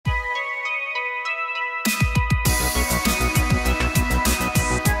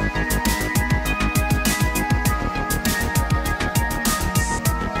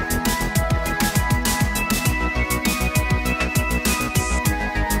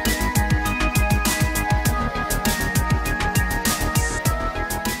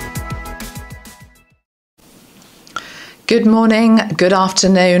Good morning, good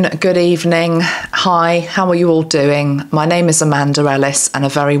afternoon, good evening. Hi, how are you all doing? My name is Amanda Ellis and a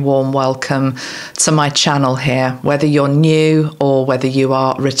very warm welcome to my channel here, whether you're new or whether you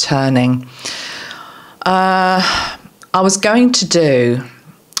are returning. I was going to do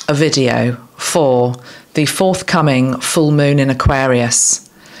a video for the forthcoming full moon in Aquarius,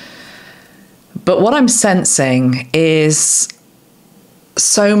 but what I'm sensing is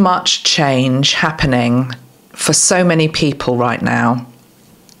so much change happening for so many people right now,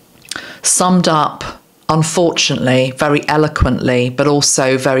 summed up, unfortunately, very eloquently, but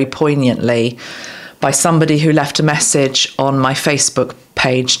also very poignantly by somebody who left a message on my Facebook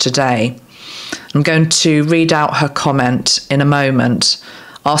page today. I'm going to read out her comment in a moment,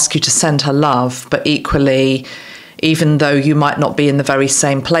 ask you to send her love, but equally, even though you might not be in the very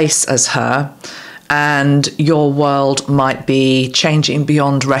same place as her, and your world might be changing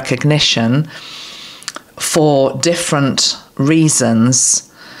beyond recognition, for different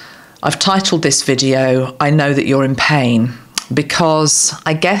reasons, I've titled this video, I Know That You're in Pain, because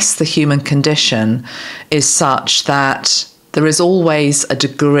I guess the human condition is such that there is always a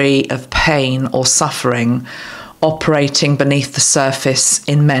degree of pain or suffering operating beneath the surface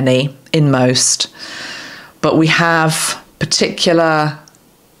in many, in most. But we have particular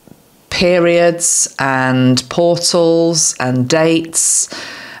periods and portals and dates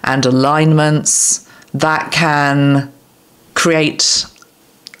and alignments that can create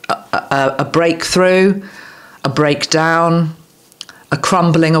a breakthrough, a breakdown, a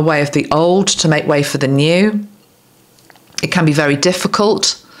crumbling away of the old to make way for the new. It can be very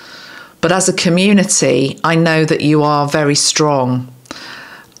difficult, but as a community, I know that you are very strong.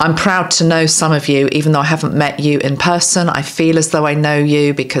 I'm proud to know some of you, even though I haven't met you in person. I feel as though I know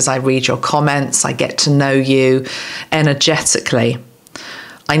you because I read your comments, I get to know you energetically.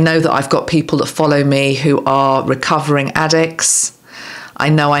 I know that I've got people that follow me who are recovering addicts. I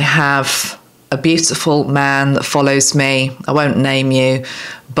know I have a beautiful man that follows me, I won't name you,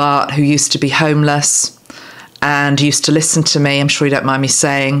 but who used to be homeless and used to listen to me, I'm sure you don't mind me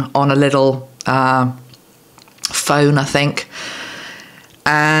saying, on a little phone, I think.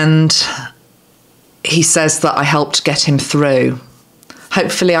 And he says that I helped get him through.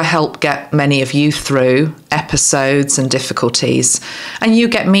 Hopefully I help get many of you through episodes and difficulties, and you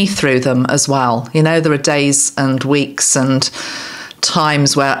get me through them as well. You know, there are days and weeks and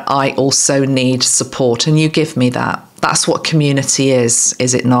times where I also need support, and you give me that. That's what community is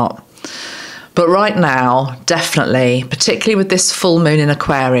it not? But right now, definitely, particularly with this full moon in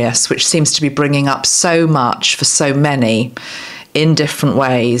Aquarius, which seems to be bringing up so much for so many in different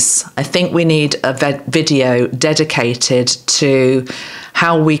ways, I think we need a video dedicated to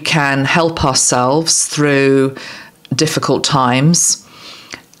how we can help ourselves through difficult times.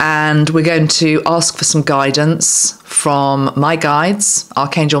 And we're going to ask for some guidance from my guides,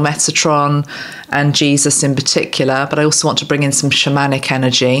 Archangel Metatron and Jesus in particular, but I also want to bring in some shamanic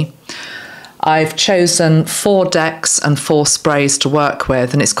energy. I've chosen 4 decks and 4 sprays to work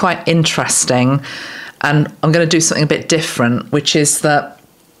with, and it's quite interesting. And I'm going to do something a bit different, which is that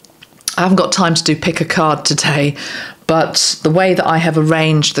I haven't got time to do pick a card today, but the way that I have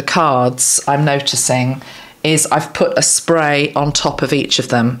arranged the cards, I'm noticing, is I've put a spray on top of each of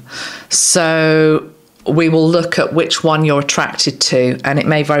them. So we will look at which one you're attracted to, and it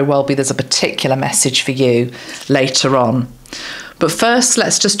may very well be there's a particular message for you later on. But first,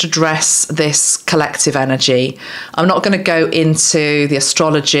 let's just address this collective energy. I'm not going to go into the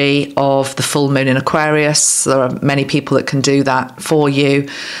astrology of the full moon in Aquarius. There are many people that can do that for you.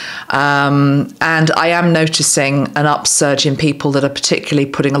 And I am noticing an upsurge in people that are particularly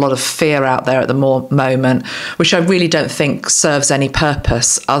putting a lot of fear out there at the moment, which I really don't think serves any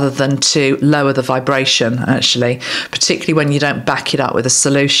purpose other than to lower the vibration, actually, particularly when you don't back it up with a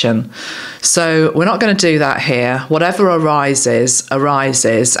solution. So we're not going to do that here. Whatever arises,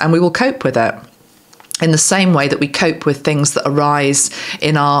 and we will cope with it in the same way that we cope with things that arise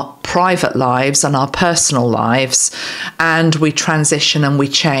in our private lives and our personal lives, and we transition and we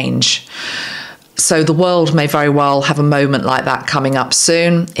change. So the world may very well have a moment like that coming up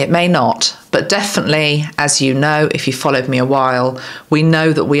soon. It may not, but definitely, as you know, if you followed me a while, we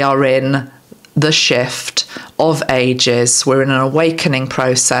know that we are in the shift of ages. We're in an awakening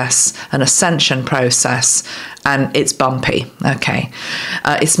process, an ascension process, and it's bumpy, okay?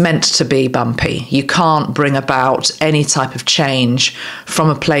 It's meant to be bumpy. You can't bring about any type of change from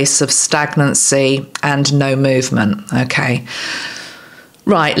a place of stagnancy and no movement, okay?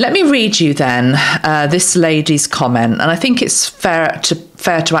 Right, let me read you then this lady's comment, and I think it's fair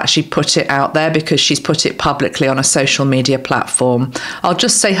fair to actually put it out there because she's put it publicly on a social media platform. I'll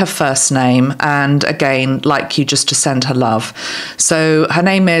just say her first name, and again, like you, just to send her love. So her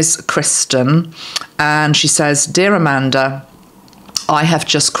name is Kristen, and she says, "Dear Amanda, I have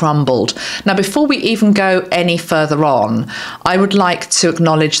just crumbled." Now, before we even go any further on, I would like to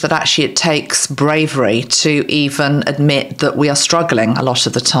acknowledge that actually it takes bravery to even admit that we are struggling a lot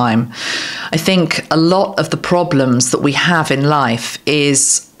of the time. I think a lot of the problems that we have in life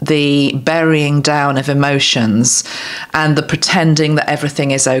is the burying down of emotions and the pretending that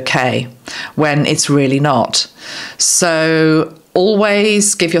everything is okay when it's really not. So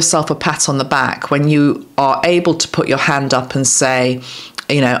always give yourself a pat on the back when you are able to put your hand up and say,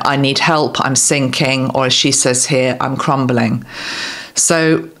 you know, I need help, I'm sinking, or as she says here, I'm crumbling.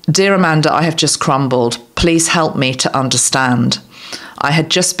 So, dear Amanda, I have just crumbled. Please help me to understand. I had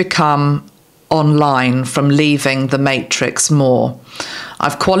just become online from leaving the matrix more.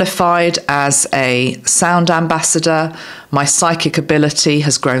 I've qualified as a sound ambassador. My psychic ability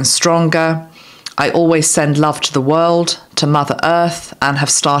has grown stronger. I always send love to the world, to Mother Earth, and have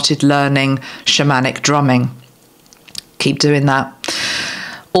started learning shamanic drumming. Keep doing that.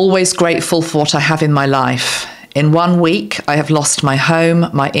 Always grateful for what I have in my life. In 1 week, I have lost my home,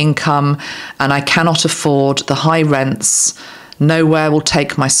 my income, and I cannot afford the high rents. Nowhere will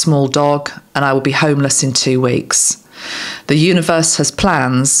take my small dog, and I will be homeless in 2 weeks. The universe has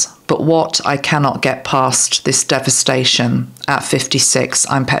plans, but what I cannot get past this devastation. At 56,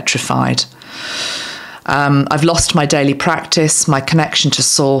 I'm petrified. I've lost my daily practice, my connection to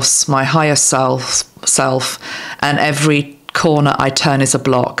source, my higher self, and every corner I turn is a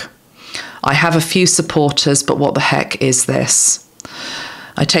block. I have a few supporters, but what the heck is this?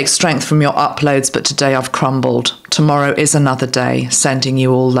 I take strength from your uploads, but today I've crumbled. Tomorrow is another day, sending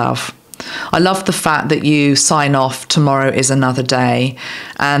you all love. I love the fact that you sign off, tomorrow is another day,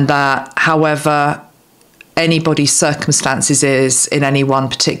 and that however anybody's circumstances is in any one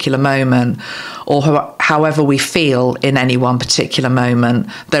particular moment, or however we feel in any one particular moment,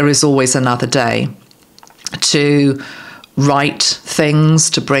 there is always another day to right things,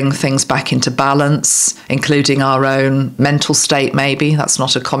 to bring things back into balance, including our own mental state maybe. That's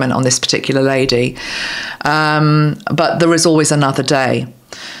not a comment on this particular lady. But there is always another day.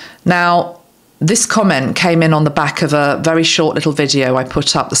 Now, this comment came in on the back of a very short little video I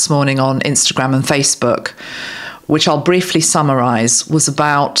put up this morning on Instagram and Facebook, which I'll briefly summarise, was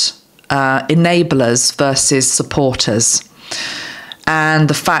about enablers versus supporters. And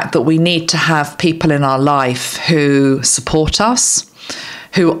the fact that we need to have people in our life who support us,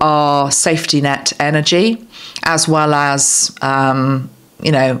 who are safety net energy, as well as,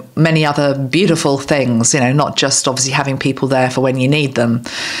 you know, many other beautiful things, you know, not just obviously having people there for when you need them.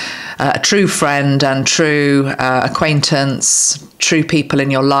 A true friend and true acquaintance, true people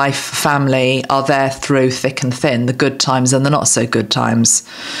in your life, family, are there through thick and thin, the good times and the not so good times.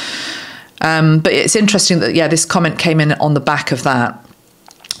 But it's interesting that, yeah, this comment came in on the back of that.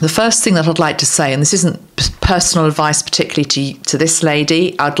 The first thing that I'd like to say, and this isn't personal advice particularly to this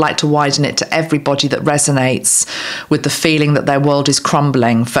lady, I'd like to widen it to everybody that resonates with the feeling that their world is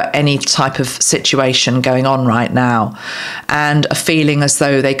crumbling for any type of situation going on right now, and a feeling as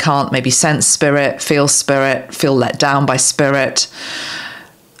though they can't maybe sense spirit, feel let down by spirit.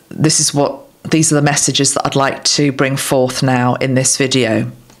 These are the messages that I'd like to bring forth now in this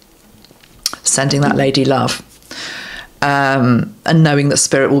video. Sending that lady love. And knowing that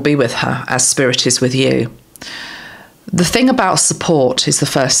spirit will be with her as spirit is with you. The thing about support is the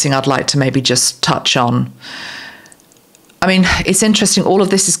first thing I'd like to maybe just touch on. I mean, it's interesting, all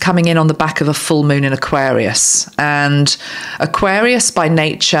of this is coming in on the back of a full moon in Aquarius. And Aquarius by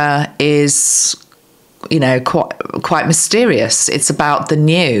nature is, you know, quite mysterious. It's about the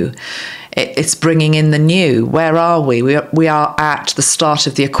new. It's bringing in the new. Where are we? We are at the start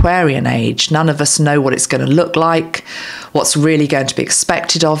of the Aquarian age. None of us know what it's going to look like, what's really going to be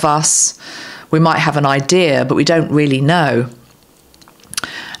expected of us. We might have an idea, but we don't really know.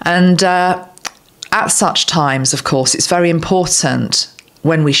 And at such times, of course, it's very important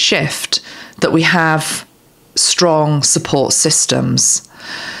when we shift that we have strong support systems.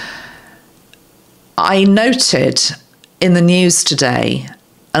 I noted in the news today,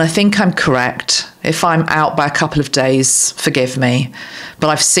 and I think I'm correct, if I'm out by a couple of days, forgive me, but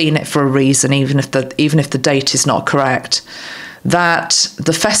I've seen it for a reason, even if the date is not correct, that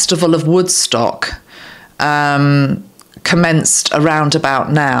the Festival of Woodstock commenced around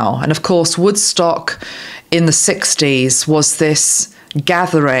about now. And of course, Woodstock in the 60s was this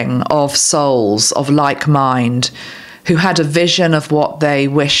gathering of souls of like mind who had a vision of what they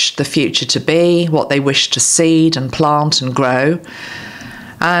wished the future to be, what they wished to seed and plant and grow.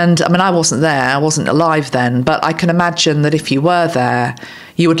 And I mean, I wasn't there, I wasn't alive then, but I can imagine that if you were there,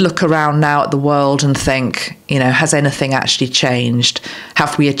 you would look around now at the world and think, you know, has anything actually changed?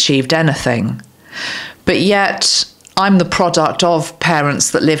 Have we achieved anything? But yet, I'm the product of parents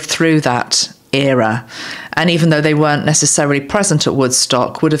that lived through that era. And even though they weren't necessarily present at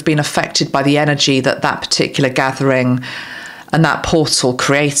Woodstock, would have been affected by the energy that that particular gathering and that portal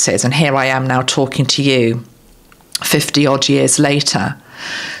created. And here I am now talking to you 50 odd years later.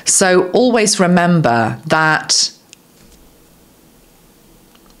 So always remember that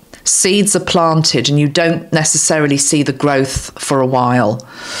seeds are planted and you don't necessarily see the growth for a while.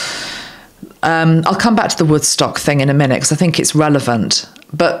 I'll come back to the Woodstock thing in a minute because I think it's relevant.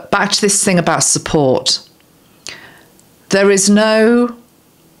 But back to this thing about support. There is no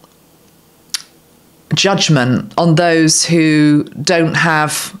judgment on those who don't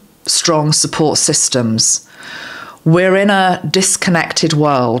have strong support systems. We're in a disconnected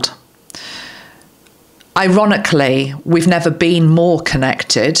world. Ironically, we've never been more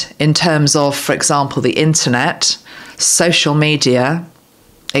connected in terms of, for example, the internet, social media,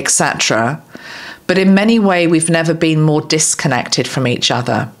 etc. But in many ways, we've never been more disconnected from each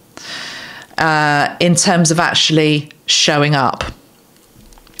other in terms of actually showing up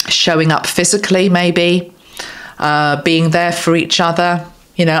physically, maybe, being there for each other.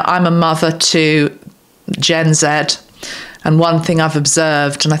 You know, I'm a mother to Gen Z, and one thing I've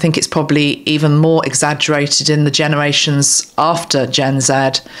observed, and I think it's probably even more exaggerated in the generations after Gen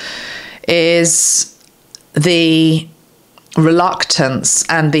Z, is the reluctance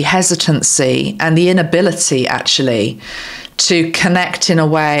and the hesitancy and the inability actually to connect in a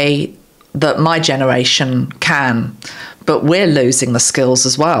way that my generation can. But we're losing the skills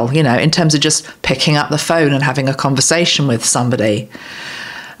as well, you know, in terms of just picking up the phone and having a conversation with somebody.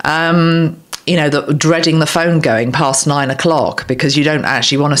 You know, dreading the phone going past 9 o'clock because you don't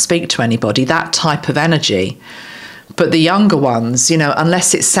actually want to speak to anybody, that type of energy. But the younger ones, you know,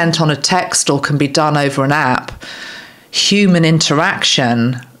 unless it's sent on a text or can be done over an app, human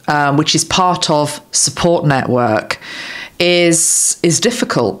interaction, which is part of support network, is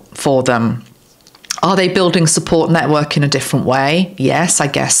difficult for them. Are they building support network in a different way? Yes, I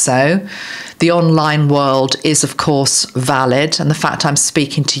guess so. The online world is, of course, valid. And the fact I'm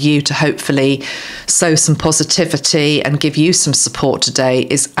speaking to you to hopefully sow some positivity and give you some support today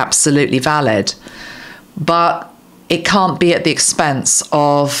is absolutely valid. But it can't be at the expense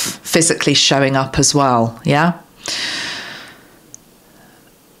of physically showing up as well, yeah?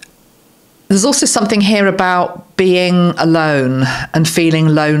 There's also something here about being alone and feeling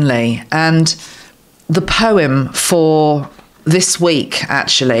lonely. And the poem for this week,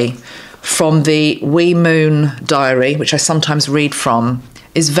 actually, from the Wee Moon Diary, which I sometimes read from,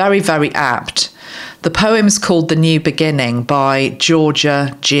 is very, very apt. The poem is called The New Beginning by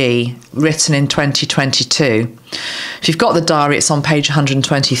Georgia G, written in 2022. If you've got the diary, it's on page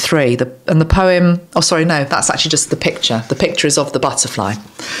 123. And the poem, oh, sorry, no, that's actually just the picture. The picture is of the butterfly.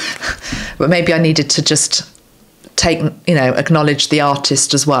 But maybe I needed to just acknowledge the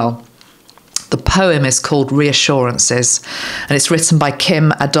artist as well. The poem is called Reassurances, and it's written by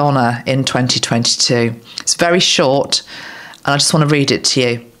Kim Adonna in 2022. It's very short, and I just want to read it to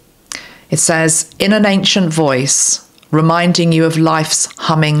you. It says, in an ancient voice, reminding you of life's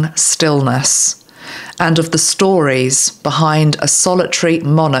humming stillness and of the stories behind a solitary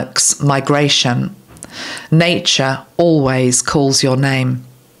monarch's migration, nature always calls your name.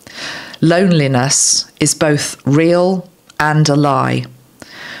 Loneliness is both real and a lie.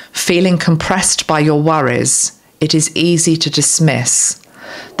 Feeling compressed by your worries, it is easy to dismiss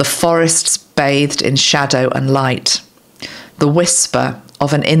the forests bathed in shadow and light, the whisper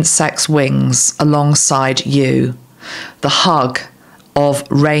of an insect's wings alongside you, the hug of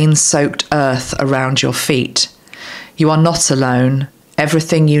rain-soaked earth around your feet. You are not alone.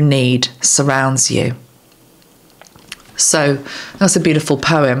 Everything you need surrounds you. So that's a beautiful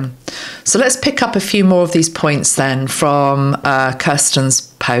poem. So let's pick up a few more of these points then from Kirsten's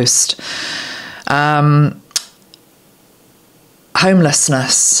post.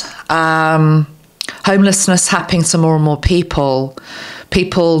 Homelessness. Homelessness happening to more and more people.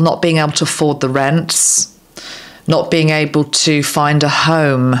 People not being able to afford the rents, not being able to find a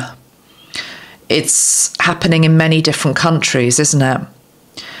home. It's happening in many different countries, isn't it?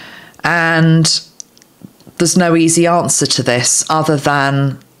 And there's no easy answer to this other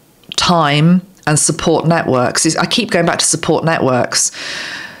than time and support networks. I keep going back to support networks.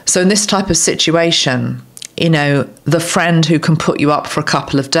 So in this type of situation, you know, the friend who can put you up for a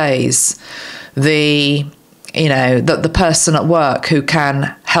couple of days, the person at work who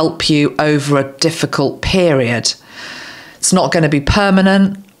can help you over a difficult period, It's not going to be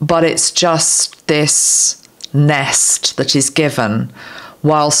permanent, but it's just this nest that is given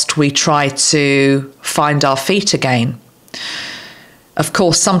whilst we try to find our feet again. Of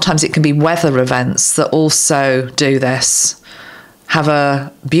course, sometimes it can be weather events that also do this. Have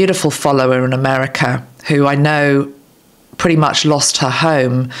a beautiful follower in America who I know pretty much lost her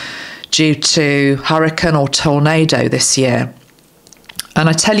home due to hurricane or tornado this year. And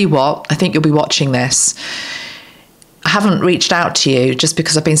I tell you what, I think you'll be watching this. I haven't reached out to you just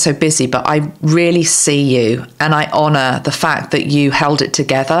because I've been so busy, but I really see you and I honour the fact that you held it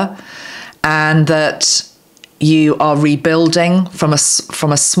together and that you are rebuilding from a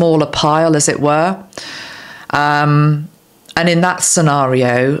smaller pile, as it were. And in that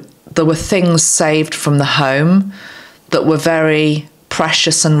scenario, there were things saved from the home that were very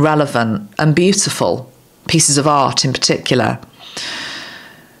precious and relevant and beautiful, pieces of art in particular.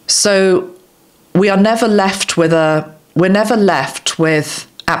 So we're never left with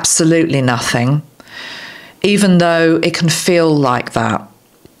absolutely nothing, even though it can feel like that.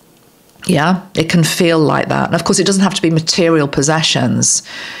 Yeah, it can feel like that. And of course, it doesn't have to be material possessions.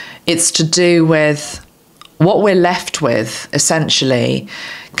 It's to do with what we're left with, essentially,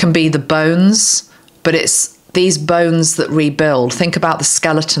 can be the bones, but it's these bones that rebuild. Think about the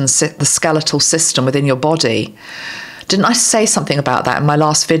skeletal system within your body. Didn't I say something about that in my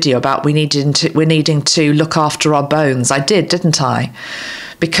last video about we're needing to look after our bones? I did, didn't I?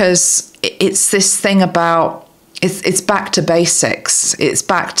 Because it's this thing about, it's back to basics. It's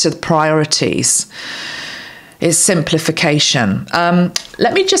back to the priorities. It's simplification.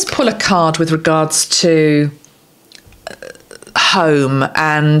 Let me just pull a card with regards to home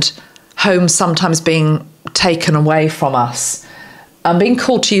and home sometimes being taken away from us. I'm being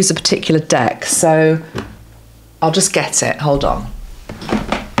called to use a particular deck, so I'll just get it. Hold on.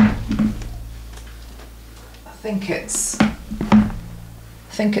 I think it's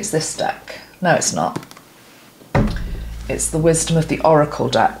this deck. No, it's not. It's the Wisdom of the Oracle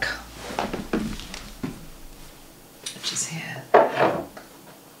deck, which is here.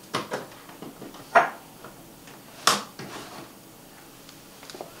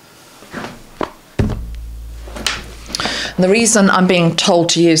 And the reason I'm being told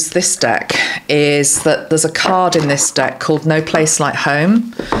to use this deck is that there's a card in this deck called No Place Like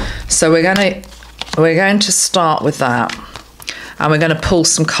Home. So we're going to start with that, and we're going to pull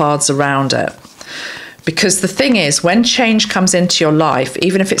some cards around it. Because the thing is, when change comes into your life,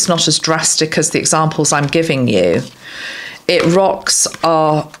 even if it's not as drastic as the examples I'm giving you, it rocks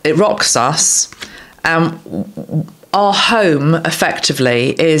us, and our home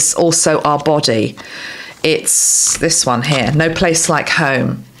effectively is also our body. It's this one here, no place like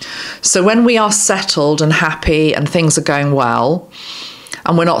home. So when we are settled and happy and things are going well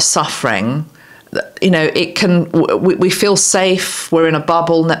and we're not suffering, you know, we feel safe, we're in a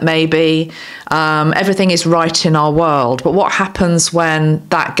bubble maybe, everything is right in our world. But what happens when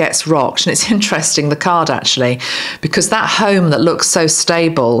that gets rocked? And it's interesting, the card actually, because that home that looks so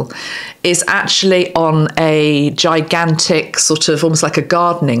stable is actually on a gigantic sort of almost like a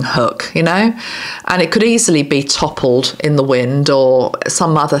gardening hook, you know, and it could easily be toppled in the wind, or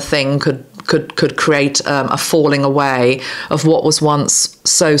some other thing could create a falling away of what was once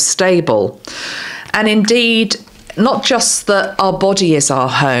so stable. And indeed, not just that our body is our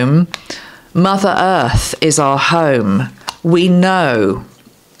home, Mother Earth is our home. We know,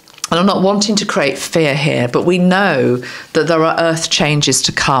 and I'm not wanting to create fear here, but we know that there are earth changes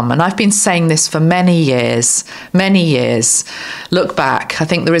to come. And I've been saying this for many years, many years. Look back, I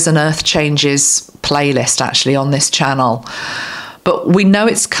think there is an earth changes playlist actually on this channel. But we know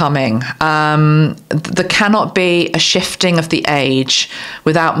it's coming. There cannot be a shifting of the age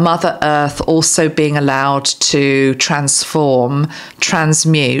without Mother Earth also being allowed to transform,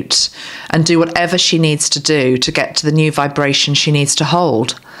 transmute, and do whatever she needs to do to get to the new vibration she needs to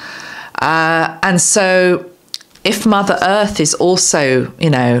hold. And so if Mother Earth is also,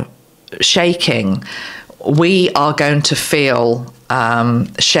 you know, shaking, we are going to feel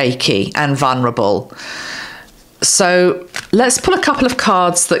shaky and vulnerable. So let's pull a couple of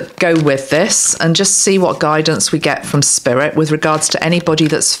cards that go with this and just see what guidance we get from Spirit with regards to anybody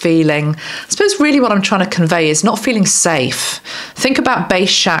that's feeling, I suppose really what I'm trying to convey is not feeling safe. Think about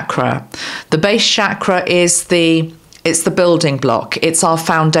base chakra. The base chakra is it's the building block. It's our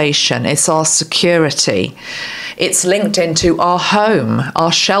foundation. It's our security. It's linked into our home,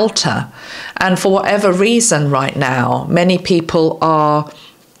 our shelter. And for whatever reason right now, many people are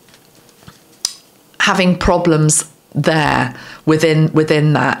having problems there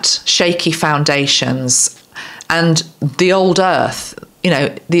within that, shaky foundations, and the old earth,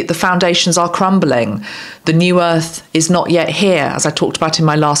 the foundations are crumbling. The new earth is not yet here, as I talked about in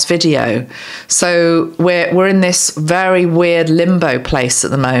my last video. So we're in this very weird limbo place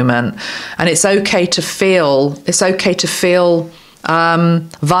at the moment, and it's okay to feel. It's okay to feel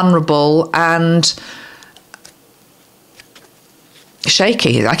vulnerable and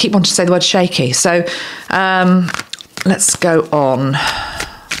shaky. I keep wanting to say the word shaky. So let's go on.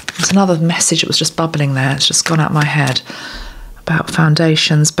 There's another message that was just bubbling there. It's just gone out of my head. About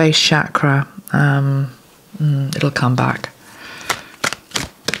foundations, base chakra. It'll come back.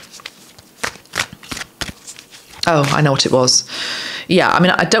 Oh, I know what it was. Yeah, I mean,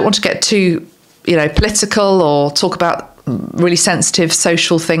 I don't want to get too, political or talk about really sensitive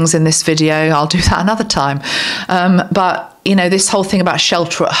social things in this video. I'll do that another time. But this whole thing about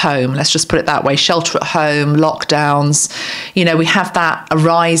shelter at home, let's just put it that way, shelter at home, lockdowns, we have that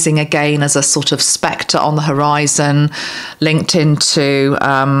arising again as a sort of spectre on the horizon, linked into,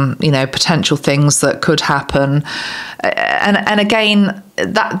 potential things that could happen. And again,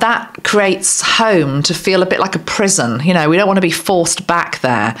 that creates home to feel a bit like a prison. We don't want to be forced back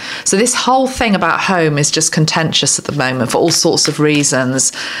there. So this whole thing about home is just contentious at the moment for all sorts of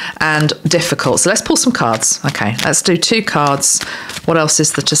reasons and difficult. So let's pull some cards. Okay, let's do 2 cards. What else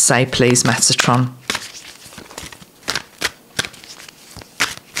is there to say, please, Metatron?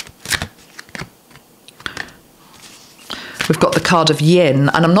 We've got the card of yin,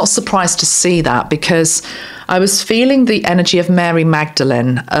 and I'm not surprised to see that because I was feeling the energy of Mary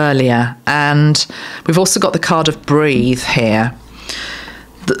Magdalene earlier, and we've also got the card of breathe here.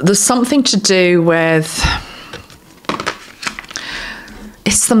 There's something to do with,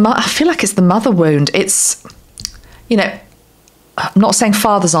 I feel like it's the mother wound. It's, I'm not saying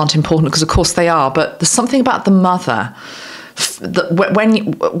fathers aren't important, because of course they are, but there's something about the mother.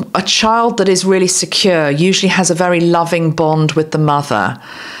 When a child that is really secure usually has a very loving bond with the mother.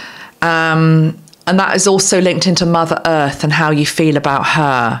 And that is also linked into Mother Earth and how you feel about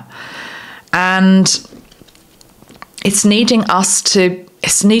her. And it's needing us to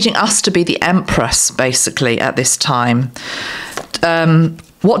be the empress, basically, at this time.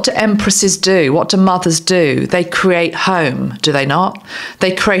 What do empresses do? What do mothers do? They create home, do they not?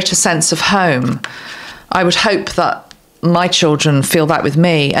 They create a sense of home. I would hope that my children feel that with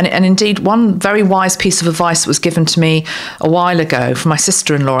me. And indeed, one very wise piece of advice that was given to me a while ago from my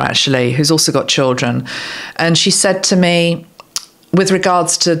sister-in-law, actually, who's also got children. And she said to me, with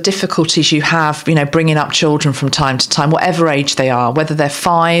regards to difficulties you have, bringing up children from time to time, whatever age they are, whether they're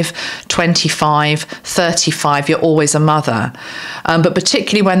 5, 25, 35, you're always a mother. But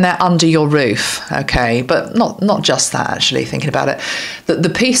particularly when they're under your roof, okay? But not just that, actually, thinking about it. The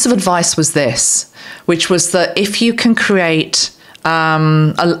piece of advice was this, which was that if you can create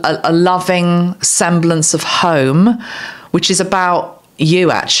a loving semblance of home, which is about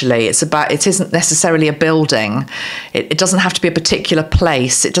you, actually, it isn't necessarily a building. It doesn't have to be a particular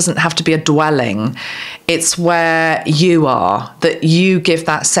place. It doesn't have to be a dwelling. It's where you are, that you give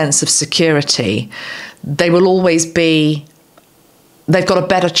that sense of security. They will always be, they've got a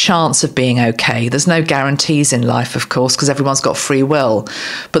better chance of being okay. There's no guarantees in life, of course, because everyone's got free will,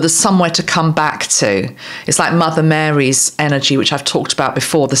 but there's somewhere to come back to. It's like Mother Mary's energy, which I've talked about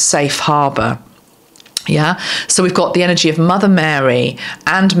before, the safe harbour. Yeah, so we've got the energy of Mother Mary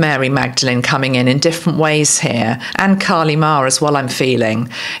and Mary Magdalene coming in different ways here, and Kali Ma as well, I'm feeling.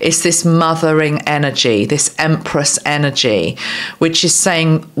 It's this mothering energy, this empress energy, which is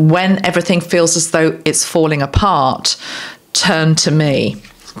saying when everything feels as though it's falling apart, turn to me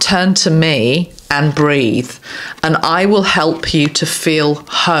and breathe, and I will help you to feel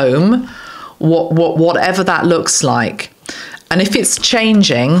home, whatever that looks like. And if it's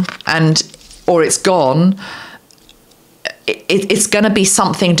changing or it's gone, it's going to be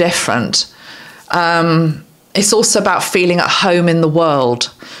something different. It's also about feeling at home in the world,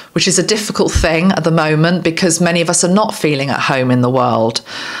 which is a difficult thing at the moment because many of us are not feeling at home in the world.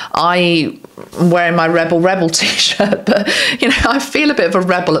 I'm wearing my rebel t-shirt, but I feel a bit of a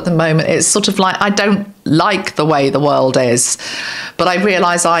rebel at the moment. It's sort of like I don't like the way the world is, but I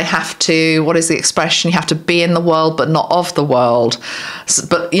realise I have to, what is the expression? You have to be in the world but not of the world.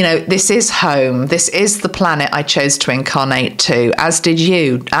 But this is home. This is the planet I chose to incarnate to, as did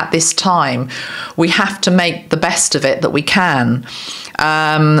you at this time. We have to make the best of it that we can.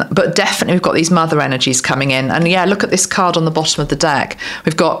 But definitely we've got these mother energies coming in. And yeah, look at this card on the bottom of the deck.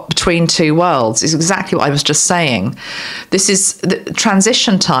 We've got between two worlds. It's exactly what I was just saying. This is the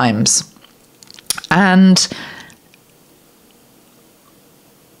transition times. And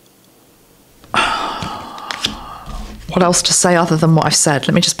what else to say other than what I've said?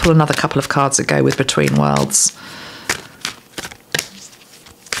 Let me just pull another couple of cards that go with between worlds.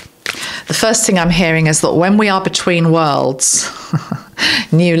 first thing I'm hearing is that when we are between worlds,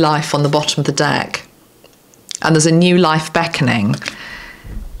 new life on the bottom of the deck, and there's a new life beckoning,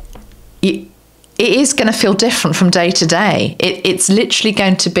 it is going to feel different from day to day. It's literally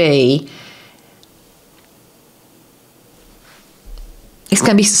going to be, it's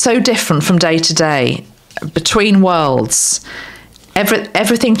going to be so different from day to day, between worlds.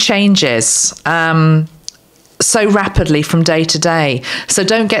 Everything changes so rapidly from day to day. So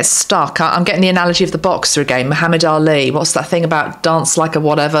don't get stuck. I'm getting the analogy of the boxer again, Muhammad Ali. What's that thing about dance like a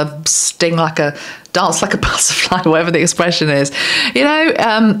whatever, sting like a, dance like a butterfly, whatever the expression is. You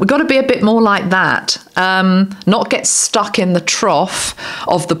know, we've got to be a bit more like that. Not get stuck in the trough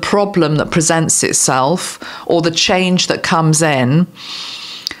of the problem that presents itself or the change that comes in.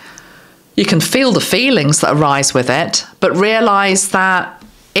 You can feel the feelings that arise with it, but realize that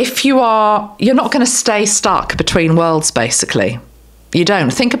if you're not going to stay stuck between worlds, basically. You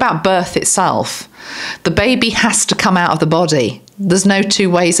don't. Think about birth itself. The baby has to come out of the body. There's no two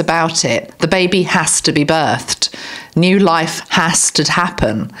ways about it. The baby has to be birthed. New life has to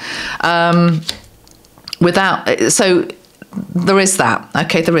happen. So there is that.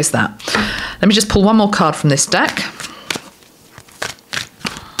 Okay, there is that. Let me just pull one more card from this deck.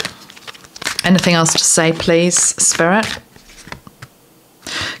 Anything else to say, please, Spirit?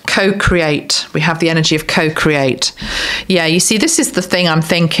 Co-create. We have the energy of co-create. Yeah, you see, this is the thing I'm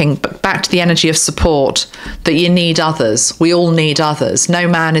thinking, but back to the energy of support, that you need others. We all need others. No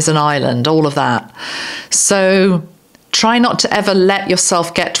man is an island, all of that. So try not to ever let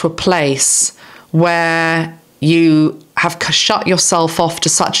yourself get to a place where you have shut yourself off to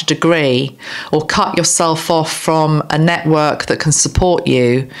such a degree or cut yourself off from a network that can support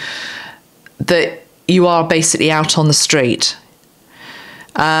you, that you are basically out on the street.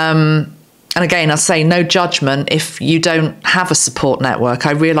 And again, I say no judgment if you don't have a support network.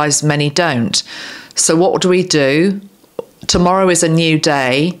 I realise many don't. So what do? Tomorrow is a new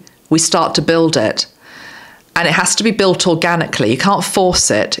day. We start to build it. And it has to be built organically. You can't force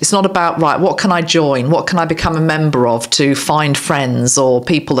it. It's not about, right, what can I join? What can I become a member of to find friends or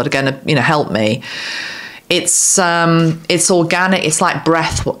people that are going to, help me? It's organic. It's like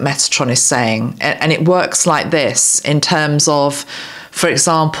breath, what Metatron is saying. And it works like this in terms of, for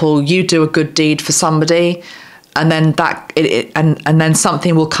example, you do a good deed for somebody, and then and then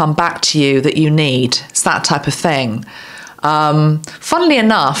something will come back to you that you need. It's that type of thing. Funnily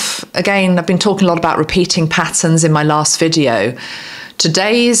enough, again, I've been talking a lot about repeating patterns in my last video.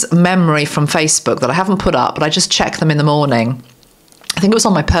 Today's memory from Facebook that I haven't put up, but I just check them in the morning. I think it was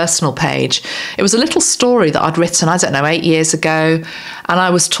on my personal page. It was a little story that I'd written, 8 years ago. And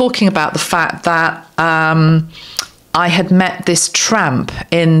I was talking about the fact that I had met this tramp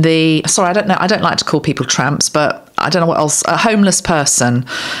in the, sorry, I don't like to call people tramps, but I don't know what else, a homeless person.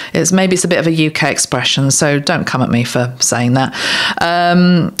 Maybe it's a bit of a UK expression, so don't come at me for saying that.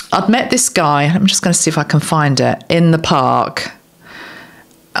 I'd met this guy, I'm just going to see if I can find it, in the park.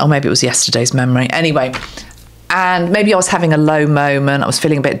 Or maybe it was yesterday's memory. Anyway, and maybe I was having a low moment. I was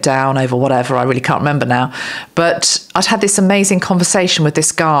feeling a bit down over whatever. I really can't remember now. But I'd had this amazing conversation with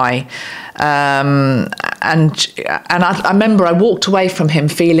this guy. And I remember I walked away from him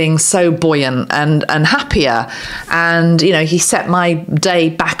feeling so buoyant and happier. And, he set my day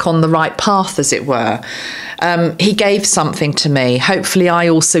back on the right path, as it were. He gave something to me. Hopefully I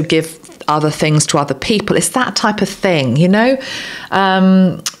also give other things to other people. It's that type of thing,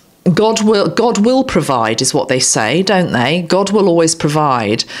 God will provide, is what they say, don't they? God will always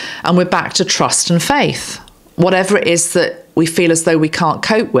provide. And we're back to trust and faith. Whatever it is that we feel as though we can't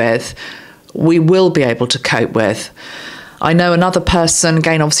cope with, we will be able to cope with. I know another person,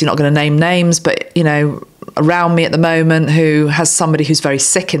 again, obviously not going to name names, but, around me at the moment who has somebody who's very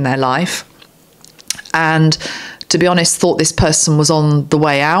sick in their life. And to be honest, thought this person was on the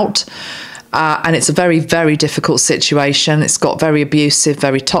way out. And it's a very, very difficult situation. It's got very abusive,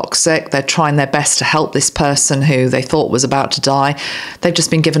 very toxic. They're trying their best to help this person who they thought was about to die. They've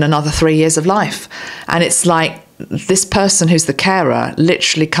just been given another 3 years of life. And it's like this person who's the carer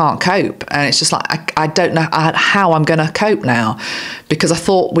literally can't cope. And it's just like, I don't know how I'm going to cope now, because I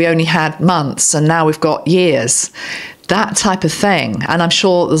thought we only had months and now we've got years. That type of thing. And I'm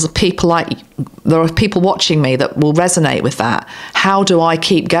sure there are people watching me that will resonate with that. How do I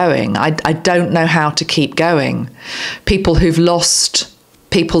keep going? I don't know how to keep going. People who've lost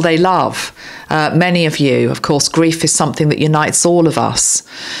people they love. Many of you, of course, grief is something that unites all of us.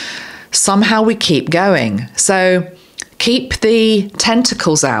 Somehow we keep going. So keep the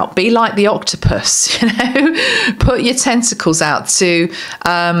tentacles out. Be like the octopus, Put your tentacles out to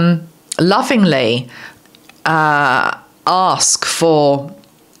lovingly ask for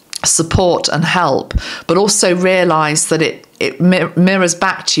support and help, but also realize that it mirrors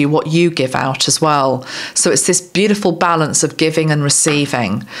back to you what you give out as well. So it's this beautiful balance of giving and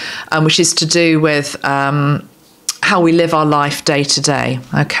receiving, which is to do with how we live our life day to day,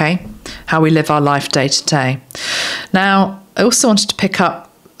 okay? How we live our life day to day. Now, I also wanted to pick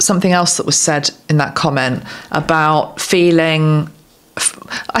up something else that was said in that comment about feeling,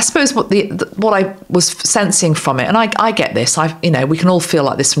 I suppose what I was sensing from it, and I get this, we can all feel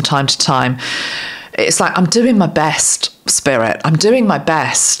like this from time to time. It's like, I'm doing my best, Spirit. I'm doing my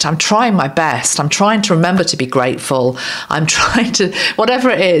best. I'm trying my best. I'm trying to remember to be grateful. I'm trying to, whatever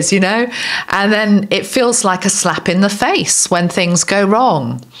it is, and then it feels like a slap in the face when things go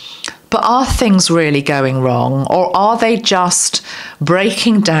wrong. But are things really going wrong, or are they just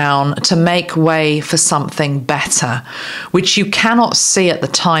breaking down to make way for something better, which you cannot see at the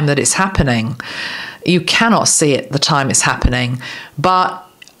time that it's happening? You cannot see it the time it's happening. But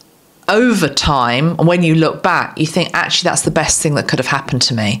over time, when you look back, you think, actually, that's the best thing that could have happened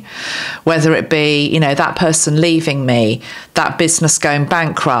to me. Whether it be, that person leaving me, that business going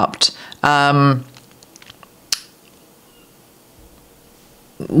bankrupt,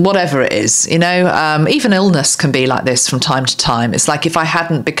 whatever it is, even illness can be like this from time to time. It's like, if I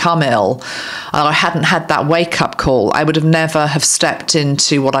hadn't become ill, or I hadn't had that wake-up call, I would have never have stepped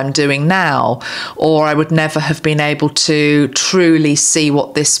into what I'm doing now, or I would never have been able to truly see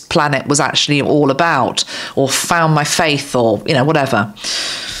what this planet was actually all about, or found my faith, or whatever.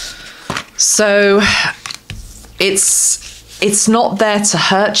 So it's not there to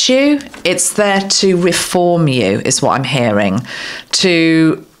hurt you, it's there to reform you, is what I'm hearing.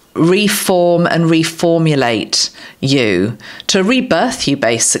 To reform and reformulate you, to rebirth you,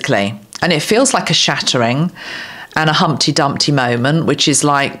 basically. And it feels like a shattering and a Humpty Dumpty moment, which is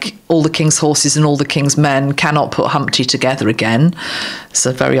like all the king's horses and all the king's men cannot put Humpty together again. It's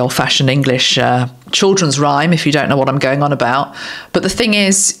a very old-fashioned English children's rhyme, if you don't know what I'm going on about. But the thing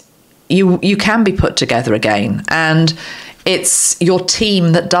is, you can be put together again. And it's your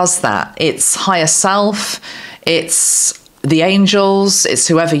team that does that. It's higher self, it's the angels, it's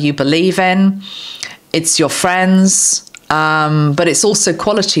whoever you believe in, it's your friends, but it's also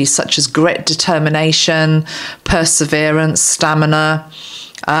qualities such as grit, determination, perseverance, stamina,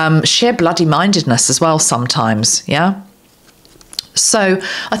 sheer bloody mindedness as well sometimes, yeah? So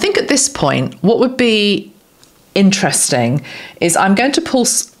I think at this point, what would be interesting is I'm going to pull...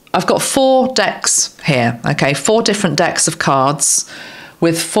 I've got 4 decks here, okay, 4 different decks of cards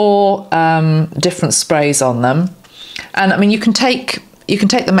with 4 different sprays on them. And I mean, you can take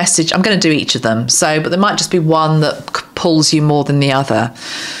the message. I'm going to do each of them. But there might just be one that pulls you more than the other.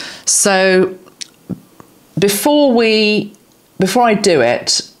 So before I do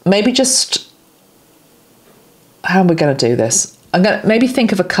it, maybe just, how am we going to do this? I'm going to maybe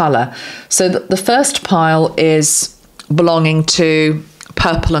think of a colour. So the first pile is belonging to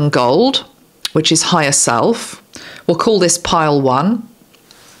purple and gold, which is higher self. We'll call this pile 1.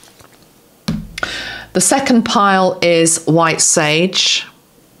 The second pile is white sage.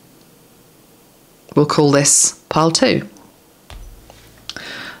 We'll call this pile 2.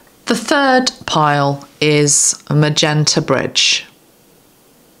 The third pile is magenta bridge.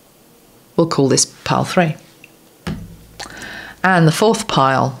 We'll call this pile 3. And the fourth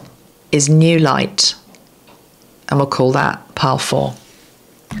pile is new light, and we'll call that pile 4.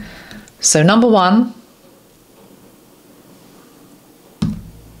 So number 1,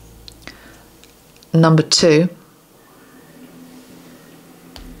 number 2,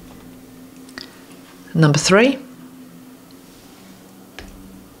 number 3,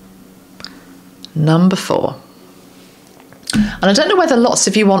 number 4. And I don't know whether lots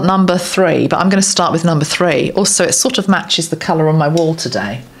of you want number 3, but I'm going to start with number 3. Also, it sort of matches the colour on my wall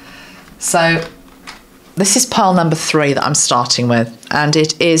today. So this is pile number 3 that I'm starting with, and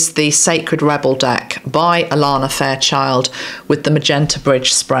it is the Sacred Rebel deck by Alana Fairchild with the Magenta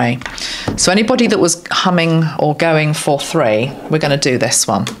Bridge spray. So anybody that was humming or going for 3, we're going to do this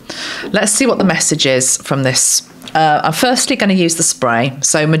one. Let's see what the message is from this. I'm firstly going to use the spray.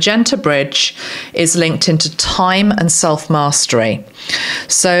 So Magenta Bridge is linked into time and self-mastery.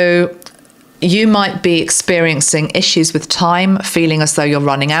 So you might be experiencing issues with time, feeling as though you're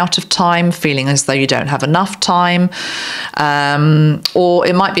running out of time, feeling as though you don't have enough time. Or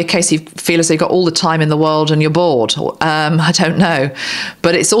it might be a case you feel as though you've got all the time in the world and you're bored. I don't know.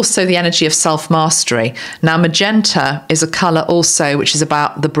 But it's also the energy of self-mastery. Now, magenta is a colour also which is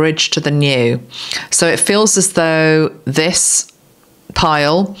about the bridge to the new. So it feels as though this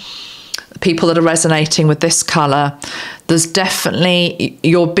pile, people that are resonating with this colour, there's definitely,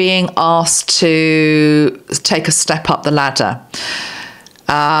 you're being asked to take a step up the ladder.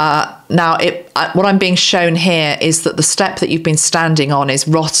 Now, what I'm being shown here is that the step that you've been standing on is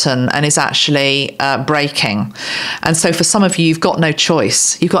rotten and is actually breaking. And so for some of you, you've got no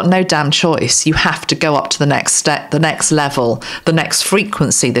choice. You've got no damn choice. You have to go up to the next step, the next level, the next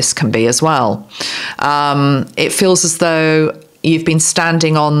frequency this can be as well. It feels as though you've been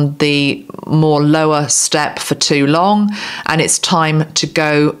standing on the more lower step for too long, and it's time to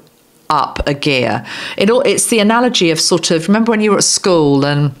go up a gear. It's the analogy of sort of, remember when you were at school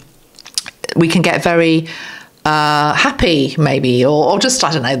and we can get very happy maybe, or just,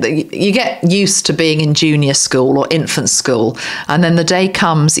 I don't know, you get used to being in junior school or infant school, and then the day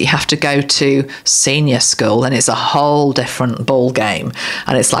comes you have to go to senior school and it's a whole different ball game,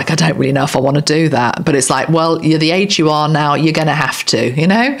 and it's like, I don't really know if I want to do that, but it's like, well, you're the age you are now, you're going to have to, you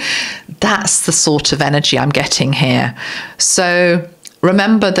know. That's the sort of energy I'm getting here. So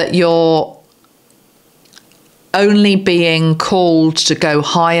remember that you're only being called to go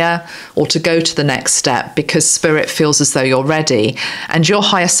higher or to go to the next step because Spirit feels as though you're ready, and your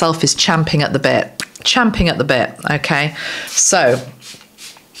higher self is champing at the bit, okay? So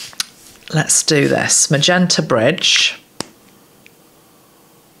let's do this. Magenta bridge.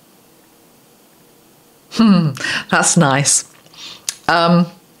 That's nice.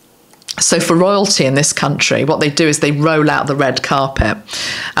 So for royalty in this country, what they do is they roll out the red carpet.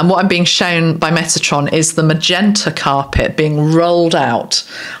 And what I'm being shown by Metatron is the magenta carpet being rolled out.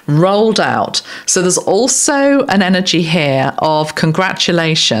 So there's also an energy here of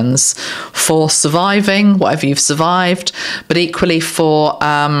congratulations for surviving, whatever you've survived, but equally for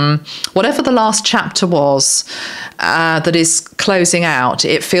whatever the last chapter was that is closing out.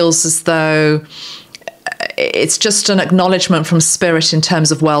 It feels as though it's just an acknowledgement from Spirit in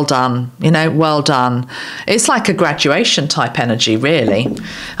terms of well done, you know, well done. It's like a graduation type energy, really.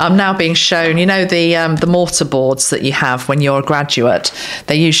 I'm now being shown, you know, the mortar boards that you have when you're a graduate.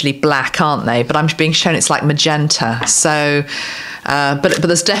 They're usually black, aren't they? But I'm being shown it's like magenta. So, but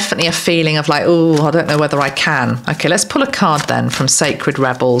there's definitely a feeling of like, oh, I don't know whether I can. Okay, let's pull a card then from Sacred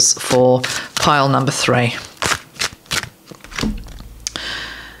Rebels for pile number 3.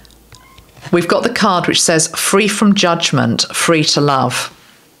 We've got the card which says, free from judgment, free to love.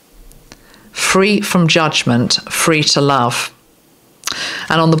 Free from judgment, free to love.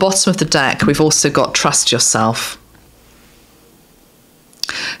 And on the bottom of the deck, we've also got trust yourself.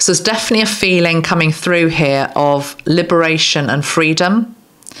 So there's definitely a feeling coming through here of liberation and freedom,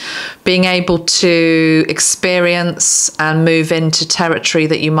 being able to experience and move into territory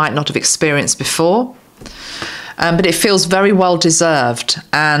that you might not have experienced before. But it feels very well deserved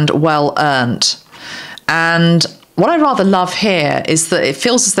and well earned. And what I rather love here is that it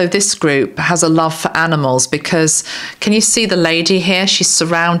feels as though this group has a love for animals, because can you see the lady here? She's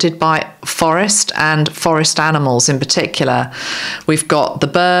surrounded by forest and forest animals in particular. We've got the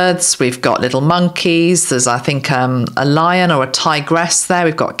birds, we've got little monkeys, there's I think a lion or a tigress there,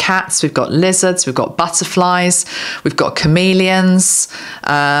 we've got cats, we've got lizards, we've got butterflies, we've got chameleons,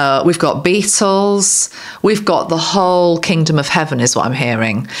 we've got beetles, we've got the whole kingdom of heaven is what I'm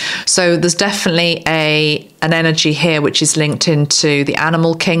hearing. So there's definitely an energy here which is linked into the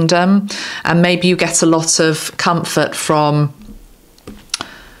animal kingdom, and maybe you get a lot of comfort from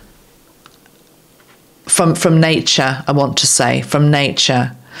nature, I want to say, from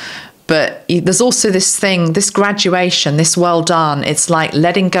nature. But there's also this thing, this graduation, this well done. It's like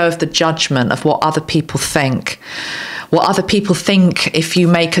letting go of the judgment of what other people think. What other people think if you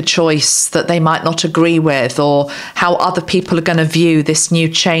make a choice that they might not agree with, or how other people are going to view this new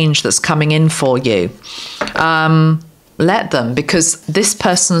change that's coming in for you. Let them, because this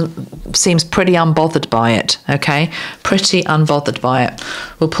person seems pretty unbothered by it, okay? Pretty unbothered by it.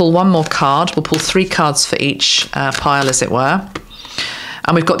 We'll pull one more card. We'll pull 3 cards for each pile, as it were.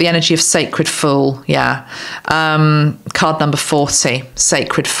 And we've got the energy of Sacred Fool, yeah. Card number 40,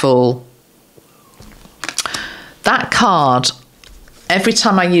 Sacred Fool. That card, every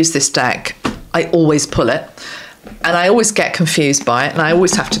time I use this deck, I always pull it. And I always get confused by it, and I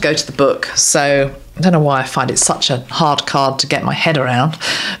always have to go to the book. So I don't know why I find it such a hard card to get my head around.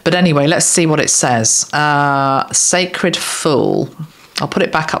 But anyway, let's see what it says. Sacred Fool. I'll put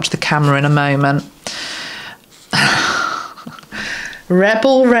it back up to the camera in a moment.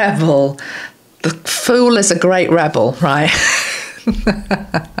 Rebel, rebel. The Fool is a great rebel, right?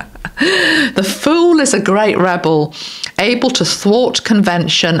 The Fool is a great rebel, able to thwart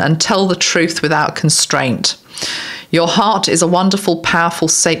convention and tell the truth without constraint. Your heart is a wonderful, powerful,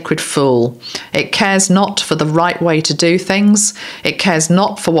 sacred fool. It cares not for the right way to do things. It cares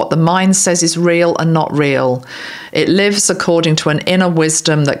not for what the mind says is real and not real. It lives according to an inner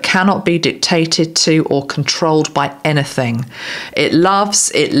wisdom that cannot be dictated to or controlled by anything. It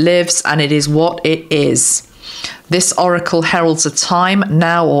loves, it lives, and it is what it is. This oracle heralds a time,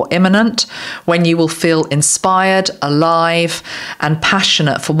 now or imminent, when you will feel inspired, alive, and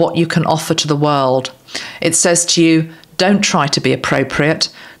passionate for what you can offer to the world. It says to you, don't try to be appropriate,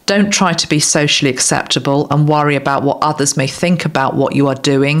 don't try to be socially acceptable and worry about what others may think about what you are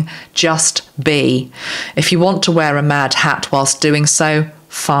doing, just be. If you want to wear a mad hat whilst doing so,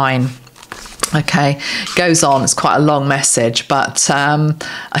 fine. Okay, goes on, it's quite a long message, but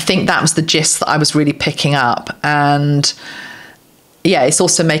I think that was the gist that I was really picking up. And yeah, it's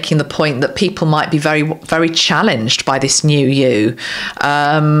also making the point that people might be very, very challenged by this new you,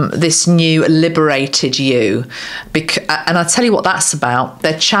 this new liberated you. And I'll tell you what that's about.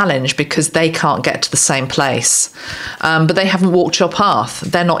 They're challenged because they can't get to the same place, but they haven't walked your path.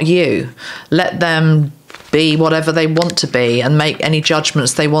 They're not you. Let them be whatever they want to be and make any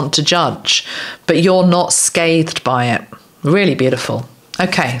judgments they want to judge, but you're not scathed by it. Really beautiful.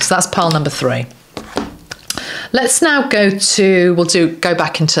 Okay, so that's pearl number 3. Let's now go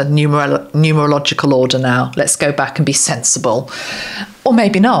back into numerological order now. Let's go back and be sensible, or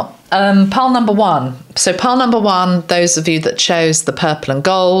maybe not. Pearl number 1. So pearl number 1, those of you that chose the purple and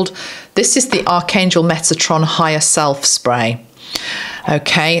gold, this is the Archangel Metatron Higher Self spray.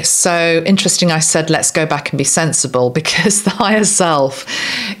 Okay, so interesting I said let's go back and be sensible, because the higher self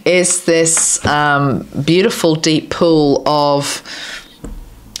is this beautiful deep pool of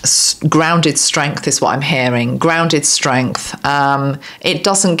grounded strength is what I'm hearing. Grounded strength. It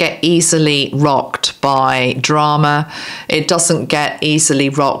doesn't get easily rocked by drama. It doesn't get easily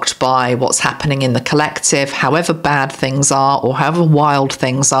rocked by what's happening in the collective, however bad things are or however wild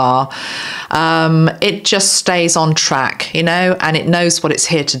things are. It just stays on track, you know, and it knows what it's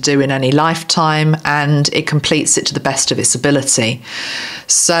here to do in any lifetime, and it completes it to the best of its ability.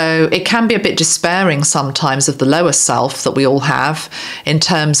 So it can be a bit despairing sometimes of the lower self that we all have, in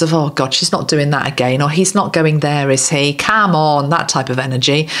terms of, oh God, she's not doing that again, or he's not going there, is he? Come on, that type of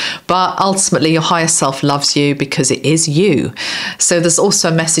energy. But ultimately your higher self loves you because it is you. So there's also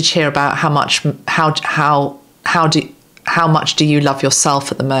a message here about how much do you love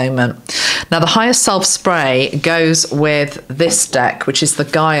yourself at the moment. Now the higher self spray goes with this deck, which is the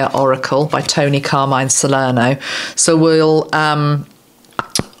Gaia Oracle by Tony Carmine Salerno. So we'll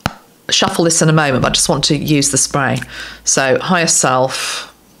shuffle this in a moment, but I just want to use the spray. So higher self,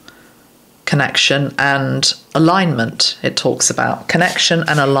 connection and alignment. It talks about connection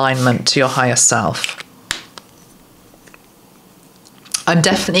and alignment to your higher self. I'm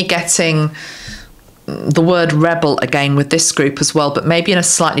definitely getting the word rebel again with this group as well, but maybe in a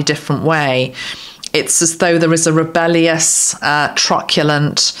slightly different way. It's as though there is a rebellious,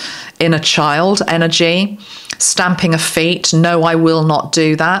 truculent inner child energy, stamping a feet. No, I will not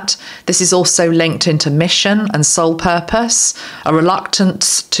do that. This is also linked into mission and soul purpose, a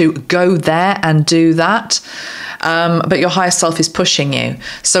reluctance to go there and do that. But your higher self is pushing you.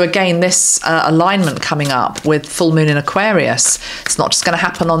 So again, this alignment coming up with full moon in Aquarius, it's not just going to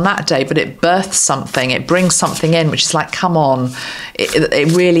happen on that day, but it births something. It brings something in, which is like, come on,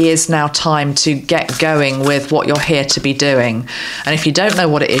 it really is now time to get going with what you're here to be doing. And if you don't know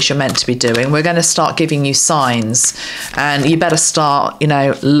what it is you're meant to be doing, we're going to start giving you signs, and you better start, you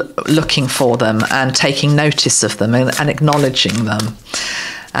know, looking for them and taking notice of them and acknowledging them.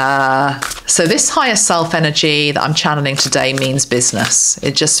 So this higher self energy that I'm channeling today means business.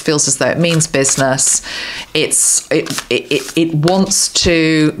 It just feels as though it means business. It wants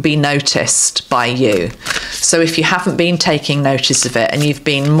to be noticed by you. So if you haven't been taking notice of it and you've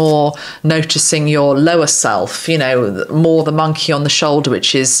been more noticing your lower self, you know, more the monkey on the shoulder,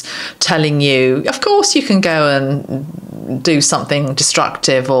 which is telling you, of course you can go and do something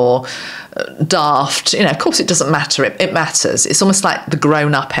destructive or daft, you know, of course it doesn't matter. It matters. It's almost like the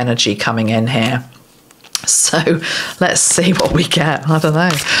grown-up energy coming in here. So let's see what we get. I don't know.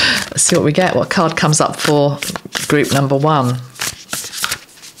 Let's see what we get. What card comes up for group number 1?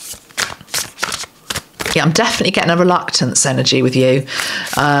 Yeah, I'm definitely getting a reluctance energy with you.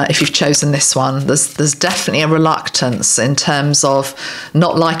 If you've chosen this one, there's definitely a reluctance in terms of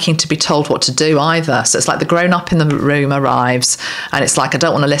not liking to be told what to do either. So it's like the grown up in the room arrives and it's like, I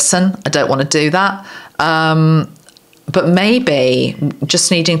don't want to listen. I don't want to do that. but maybe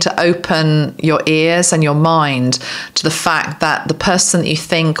just needing to open your ears and your mind to the fact that the person that you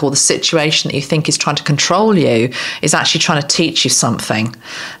think, or the situation that you think is trying to control you, is actually trying to teach you something.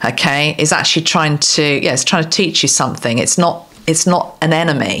 Okay, is actually trying to, yeah, it's trying to teach you something. It's not an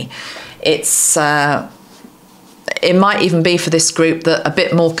enemy. It's it might even be for this group that a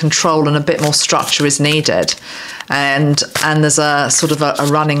bit more control and a bit more structure is needed, and there's a sort of a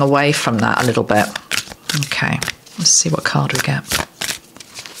running away from that a little bit. Okay, let's see what card we get.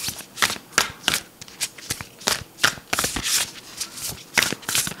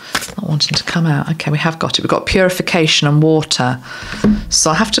 Not wanting to come out. Okay, we have got it. We've got purification and water.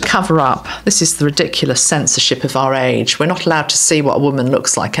 So I have to cover up. This is the ridiculous censorship of our age. We're not allowed to see what a woman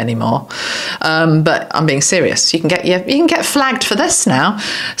looks like anymore. But I'm being serious. You can get flagged for this now.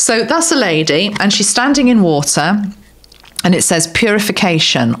 So that's a lady, and she's standing in water. And it says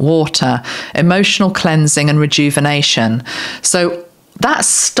purification, water, emotional cleansing and rejuvenation. So that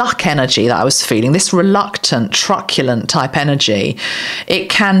stuck energy that I was feeling, this reluctant, truculent type energy, it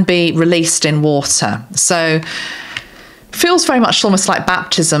can be released in water. So feels very much almost like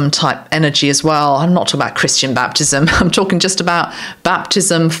baptism type energy as well. I'm not talking about Christian baptism. I'm talking just about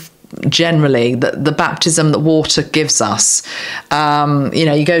baptism generally, the baptism that water gives us. You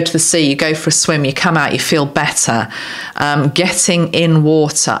know, you go to the sea, you go for a swim, you come out, you feel better. Getting in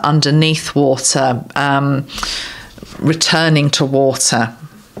water, underneath water, returning to water.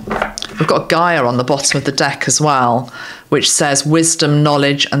 We've got Gaia on the bottom of the deck as well, which says wisdom,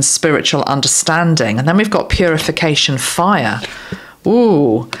 knowledge and spiritual understanding. And then we've got purification, fire.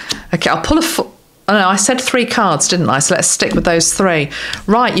 Ooh. Okay, I'll pull oh no, I said 3 cards, didn't I? So let's stick with those 3.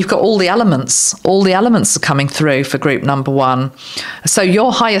 Right, you've got all the elements. All the elements are coming through for group number 1. So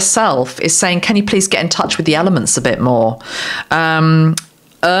your higher self is saying, can you please get in touch with the elements a bit more?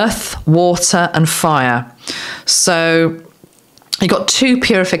 Earth, water and fire. So you've got 2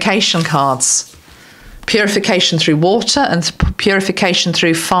 purification cards. Purification through water and purification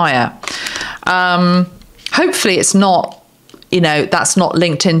through fire. Hopefully it's not, you know, that's not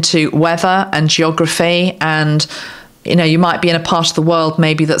linked into weather and geography, and, you know, you might be in a part of the world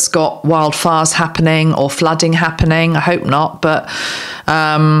maybe that's got wildfires happening or flooding happening. I hope not, but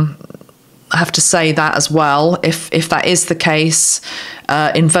I have to say that as well. If that is the case,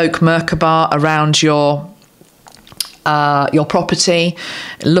 invoke Merkaba around your property.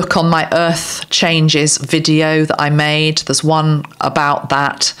 Look on my Earth Changes video that I made. There's one about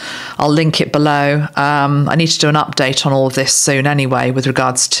that. I'll link it below. I need to do an update on all of this soon anyway, with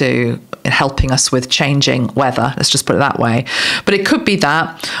regards to helping us with changing weather. Let's just put it that way. But it could be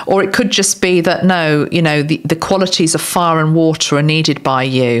that, or it could just be that, no, you know, the qualities of fire and water are needed by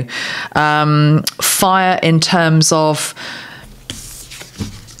you. Fire in terms of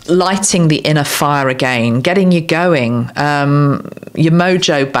lighting the inner fire again, getting you going, your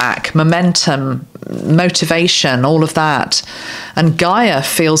mojo back, momentum, motivation, all of that. And Gaia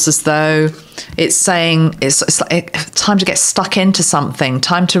feels as though it's saying it's like time to get stuck into something,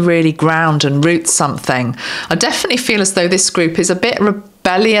 time to really ground and root something. I definitely feel as though this group is a bit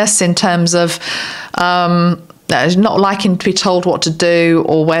rebellious in terms of not liking to be told what to do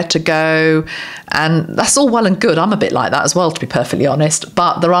or where to go, and that's all well and good. I'm a bit like that as well, to be perfectly honest,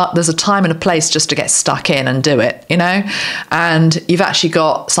 but there's a time and a place just to get stuck in and do it, you know, and you've actually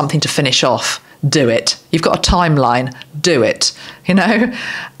got something to finish off. Do it. You've got a timeline. Do it, you know,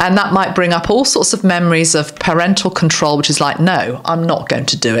 and that might bring up all sorts of memories of parental control, which is like, no, I'm not going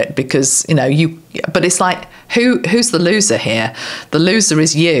to do it because, you know, but it's like, who's the loser here? The loser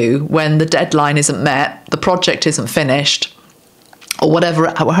is you when the deadline isn't met, the project isn't finished, or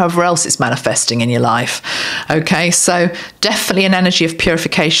however else it's manifesting in your life. Okay, so definitely an energy of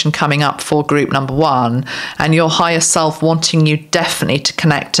purification coming up for group number 1, and your higher self wanting you definitely to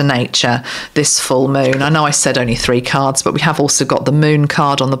connect to nature this full moon. I know I said only 3 cards, but we have also got the moon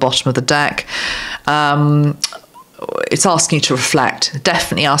card on the bottom of the deck. It's asking you to reflect,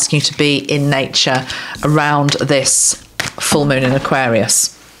 definitely asking you to be in nature around this full moon in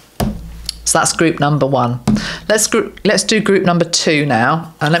Aquarius. So that's group number 1. Let's do group number 2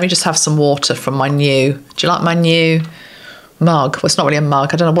 now. And let me just have some water from my new, do you like my new mug? Well, it's not really a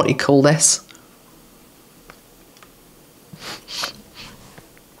mug. I don't know what you call this.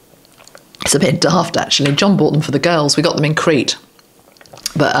 It's a bit daft, actually. John bought them for the girls. We got them in Crete.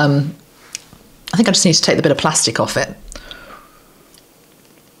 But I think I just need to take the bit of plastic off it.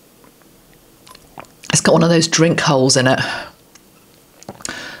 It's got one of those drink holes in it.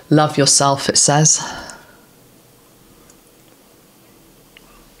 Love yourself, it says.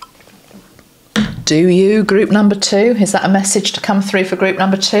 Do you, group number 2? Is that a message to come through for group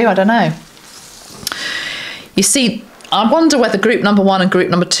number 2? I don't know. You see, I wonder whether group number 1 and group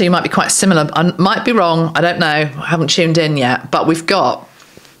number 2 might be quite similar. I might be wrong. I don't know. I haven't tuned in yet. But we've got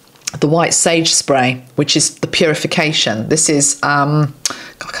the white sage spray, which is the purification. This is, I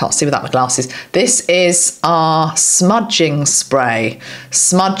can't see without my glasses. This is our smudging spray,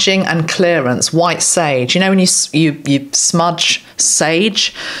 smudging and clearance, white sage. You know when you smudge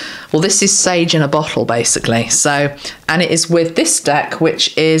sage? Well, this is sage in a bottle, basically. So, and it is with this deck,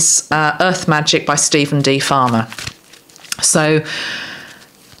 which is Earth Magic by Stephen D. Farmer. So,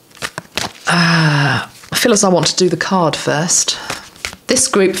 I feel as I want to do the card first. This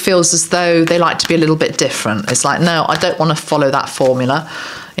group feels as though they like to be a little bit different. It's like, no, I don't want to follow that formula.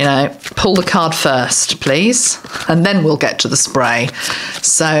 You know, pull the card first, please, and then we'll get to the spray.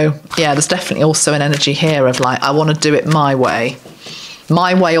 So, yeah, there's definitely also an energy here of like, I want to do it my way.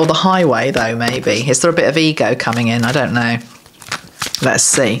 My way or the highway, though, maybe. Is there a bit of ego coming in? I don't know. Let's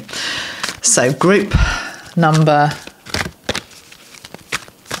see. So, group number...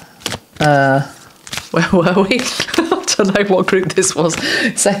 where were we? I don't know what group this was.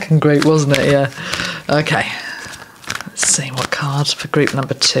 Second group, wasn't it? Yeah. Okay. Let's see what card for group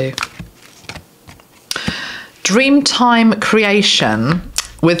number 2. Dreamtime creation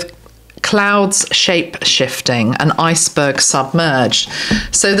with clouds shape shifting, an iceberg submerged.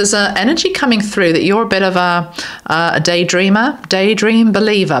 So there's an energy coming through that you're a bit of a daydreamer, daydream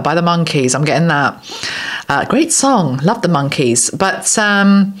believer by the Monkees. I'm getting that. Great song. Love the Monkees. But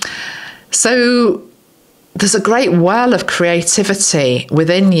so there's a great well of creativity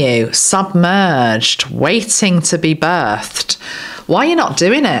within you, submerged, waiting to be birthed. Why are you not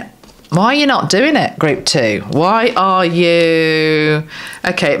doing it? Why are you not doing it, group 2? Why are you...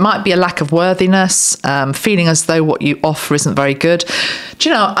 Okay, it might be a lack of worthiness, feeling as though what you offer isn't very good. Do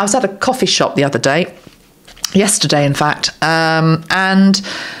you know, I was at a coffee shop the other day, yesterday in fact, and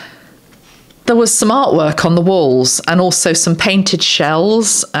there was some artwork on the walls and also some painted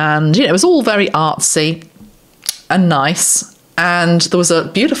shells, and, you know, it was all very artsy and nice. And there was a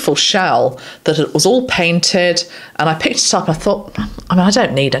beautiful shell that it was all painted, and I picked it up and I thought, I mean, I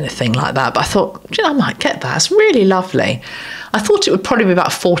don't need anything like that, but I thought, you know, I might get that. It's really lovely. I thought it would probably be about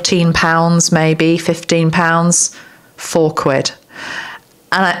 £14, maybe £15, £4.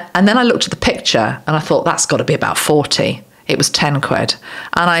 And then I looked at the picture and I thought, that's got to be about 40. It was £10.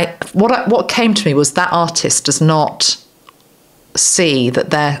 And what came to me was that artist does not see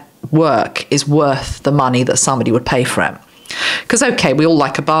that their work is worth the money that somebody would pay for it. Because, okay, we all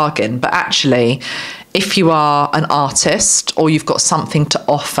like a bargain, but actually, if you are an artist or you've got something to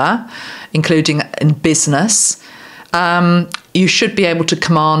offer, including in business, you should be able to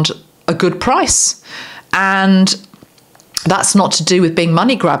command a good price. And that's not to do with being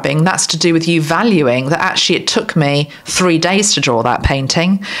money grabbing. That's to do with you valuing that actually it took me 3 days to draw that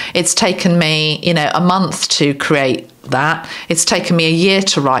painting. It's taken me, you know, a month to create that. It's taken me a year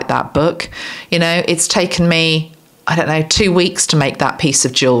to write that book. You know, it's taken me, I don't know, 2 weeks to make that piece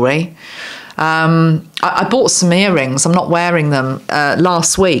of jewellery. I bought some earrings. I'm not wearing them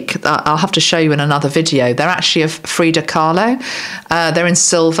last week. I'll have to show you in another video. They're actually of Frida Kahlo. They're in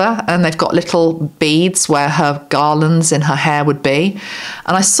silver and they've got little beads where her garlands in her hair would be.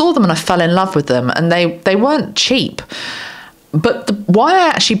 And I saw them and I fell in love with them, and they weren't cheap. But why I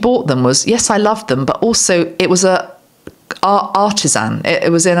actually bought them was, yes, I loved them, but also it was a artisan.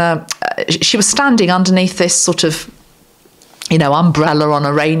 It was in a... She was standing underneath this sort of, you know, umbrella on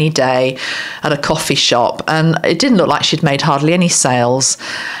a rainy day at a coffee shop, and it didn't look like she'd made hardly any sales.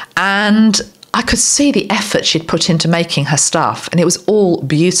 And I could see the effort she'd put into making her stuff, and it was all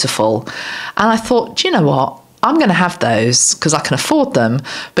beautiful. And I thought, do you know what? I'm going to have those because I can afford them.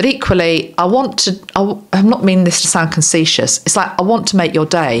 But equally, I'm not meaning this to sound conceited. It's like, I want to make your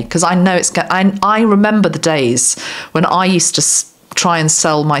day, because I know I remember the days when I used to try and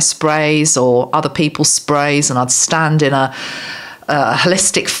sell my sprays or other people's sprays, and I'd stand in a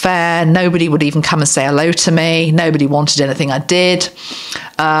holistic fair. Nobody would even come and say hello to me. Nobody wanted anything I did.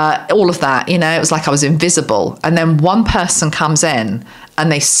 All of that, you know, it was like I was invisible. And then one person comes in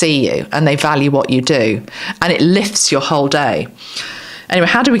and they see you and they value what you do, and it lifts your whole day. Anyway,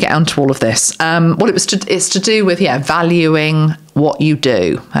 how do we get onto all of this? Well, it's to do with, yeah, valuing what you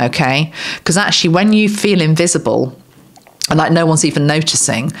do, okay? Because actually when you feel invisible and like no one's even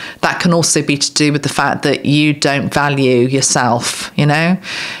noticing, that can also be to do with the fact that you don't value yourself, you know?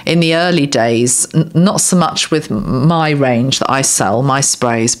 In the early days, not so much with my range that I sell, my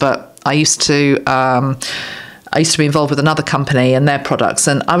sprays, but I used to I used to be involved with another company and their products,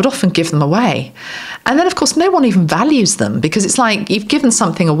 and I would often give them away. And then, of course, no one even values them, because it's like you've given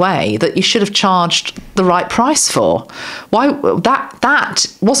something away that you should have charged the right price for. Why? That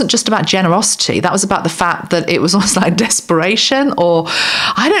wasn't just about generosity. That was about the fact that it was almost like desperation, or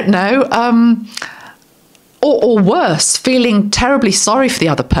I don't know, or worse, feeling terribly sorry for the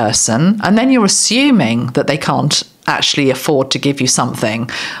other person, and then you're assuming that they can't actually afford to give you something,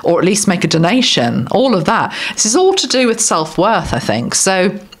 or at least make a donation. All of that. This is all to do with self-worth, I think.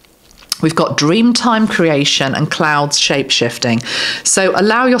 So we've got dream time creation and clouds shape-shifting. So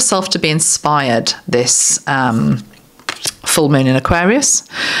allow yourself to be inspired this full moon in Aquarius,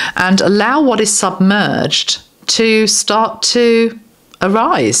 and allow what is submerged to start to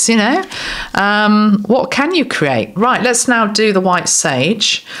arise, you know. What can you create? Right, let's now do the white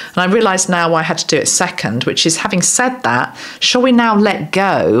sage. And I realise now why I had to do it second, which is, having said that, shall we now let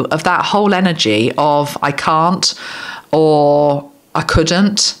go of that whole energy of I can't, or I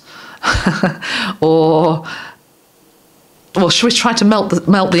couldn't, or well, shall we try to melt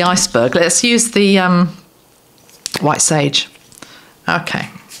the iceberg? Let's use the white sage. Okay.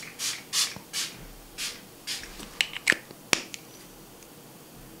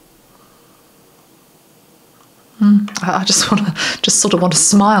 I just sort of want to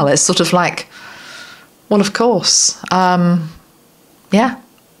smile. It's sort of like, well, of course, yeah.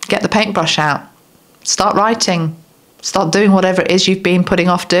 Get the paintbrush out, start writing, start doing whatever it is you've been putting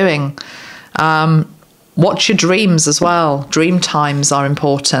off doing. Watch your dreams as well. Dream times are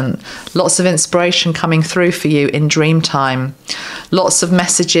important. Lots of inspiration coming through for you in dream time. Lots of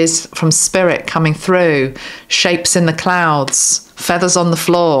messages from spirit coming through. Shapes in the clouds, feathers on the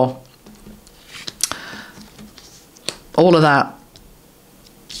floor. All of that.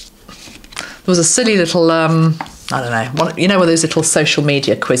 There was a silly little, I don't know, you know, one of those little social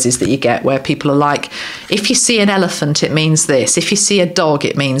media quizzes that you get where people are like, if you see an elephant, it means this. If you see a dog,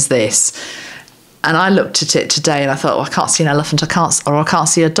 it means this. And I looked at it today and I thought, well, I can't see an elephant, I can't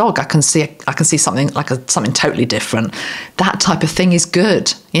see a dog. I can see something like something totally different. That type of thing is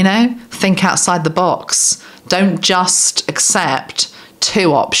good, you know? Think outside the box. Don't just accept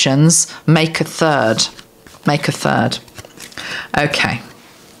two options. Make a third. Make a third. Okay.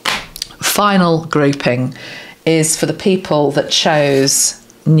 Final grouping is for the people that chose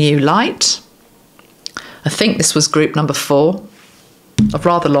new light. I think this was group number 4. I've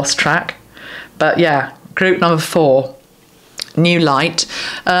rather lost track. But yeah, group number 4, new light.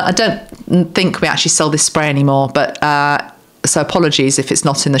 I don't think we actually sell this spray anymore, but so apologies if it's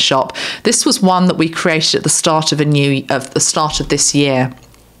not in the shop. This was one that we created at the start of this year.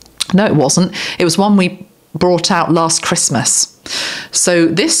 No, it wasn't. It was one we brought out last Christmas. So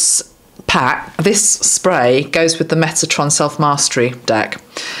this pack, this spray, goes with the Metatron Self-Mastery deck.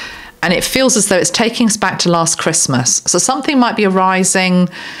 And it feels as though it's taking us back to last Christmas. So something might be arising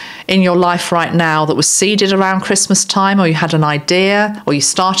in your life right now that was seeded around Christmas time, or you had an idea, or you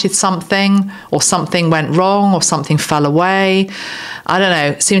started something, or something went wrong, or something fell away. I don't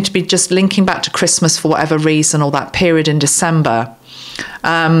know, it seemed to be just linking back to Christmas for whatever reason, or that period in December.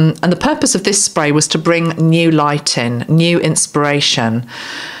 And the purpose of this spray was to bring new light in, new inspiration.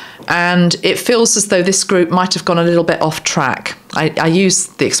 And it feels as though this group might have gone a little bit off track. I use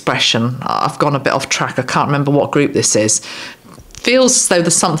the expression, I've gone a bit off track. I can't remember what group this is. Feels as though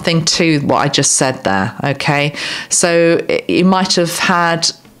there's something to what I just said there, okay? So you might have had,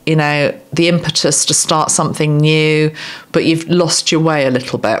 you know, the impetus to start something new, but you've lost your way a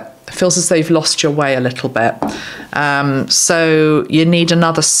little bit. It feels as though you've lost your way a little bit. So you need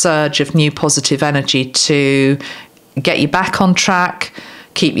another surge of new positive energy to get you back on track,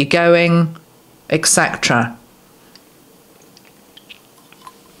 keep you going, etc.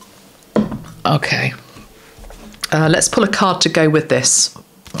 Okay. Let's pull a card to go with this.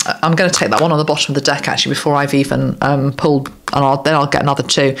 I'm going to take that one on the bottom of the deck, actually, before I've even pulled, and then I'll get another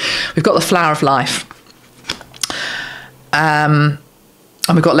 2. We've got the Flower of Life. And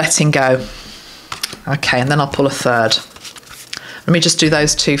we've got Letting Go. Okay, and then I'll pull a third. Let me just do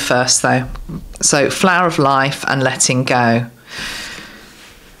those 2 first, though. So Flower of Life and Letting Go.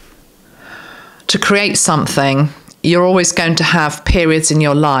 To create something, you're always going to have periods in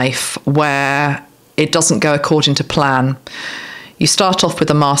your life where it doesn't go according to plan. You start off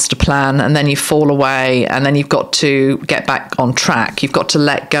with a master plan and then you fall away, and then you've got to get back on track. You've got to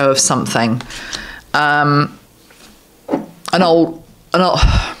let go of something. How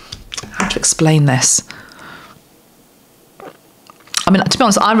to explain this? I mean, to be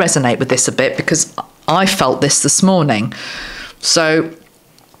honest, I resonate with this a bit because I felt this morning. So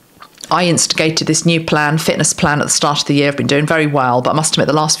I instigated this new plan, fitness plan at the start of the year. I've been doing very well, but I must admit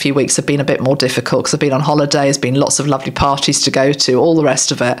the last few weeks have been a bit more difficult because I've been on holiday, there's been lots of lovely parties to go to, all the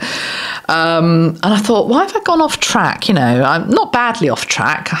rest of it. And I thought, why have I gone off track? You know, I'm not badly off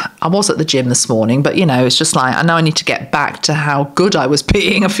track. I was at the gym this morning, but, you know, it's just like, I know I need to get back to how good I was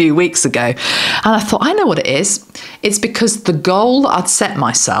being a few weeks ago. And I thought, I know what it is. It's because the goal I'd set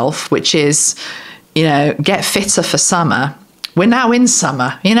myself, which is, you know, get fitter for summer. We're now in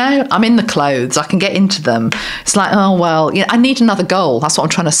summer, you know, I'm in the clothes, I can get into them. It's like, oh, well, you know, I need another goal. That's what I'm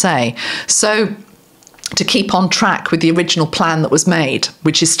trying to say. So to keep on track with the original plan that was made,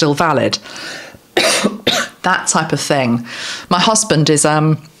 which is still valid, that type of thing. My husband is,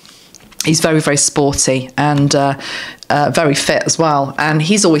 he's very, very sporty and very fit as well. And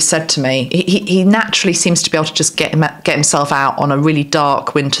he's always said to me, he naturally seems to be able to just get himself out on a really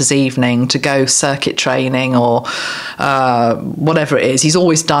dark winter's evening to go circuit training or whatever it is. He's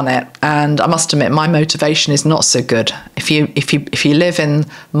always done it. And I must admit, my motivation is not so good. If you live in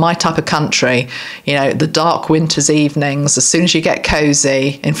my type of country, you know, the dark winter's evenings, as soon as you get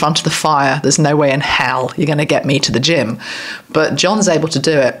cozy in front of the fire, there's no way in hell you're going to get me to the gym. But John's able to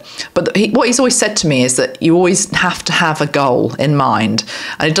do it. But what he's always said to me is that you always have to have a goal in mind.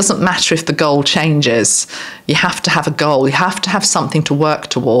 And it doesn't matter if the goal changes. You have to have a goal. You have to have something to work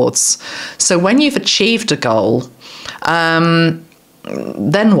towards. So when you've achieved a goal,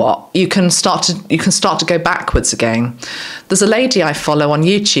 then what? You can start to go backwards again. There's a lady I follow on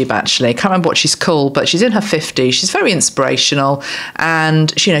YouTube, actually. I can't remember what she's called, but she's in her 50s. She's very inspirational,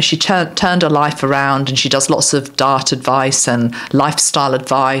 and she turned her life around, and she does lots of diet advice and lifestyle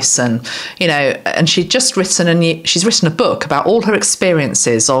advice, and she's written a book about all her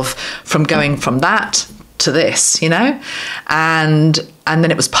experiences from going from that to this, and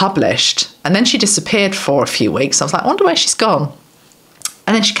then it was published, and then she disappeared for a few weeks. I was like, I wonder where she's gone.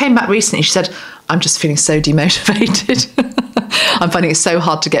 And then she came back recently. She said, I'm just feeling so demotivated. I'm finding it so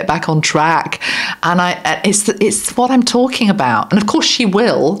hard to get back on track. And it's what I'm talking about. And of course she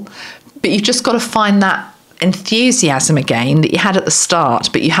will, but you've just got to find that enthusiasm again that you had at the start,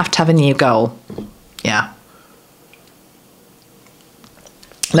 but you have to have a new goal. Yeah.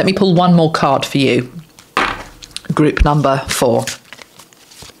 Let me pull one more card for you. Group number 4.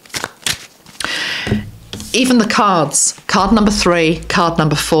 Even the cards, card number 3, card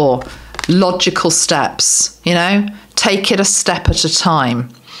number 4, logical steps, take it a step at a time.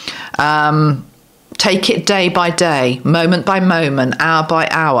 Take it day by day, moment by moment, hour by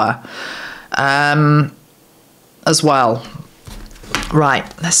hour, as well. Right,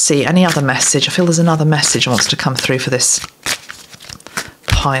 let's see, any other message? I feel there's another message that wants to come through for this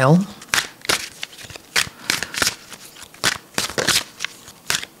pile.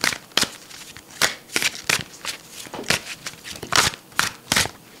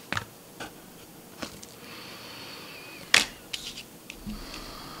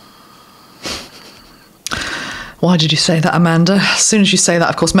 Why did you say that, Amanda? As soon as you say that,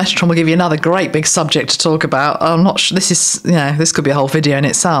 of course, Metatron will give you another great big subject to talk about. I'm not sure. This could be a whole video in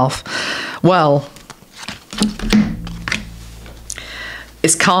itself. Well,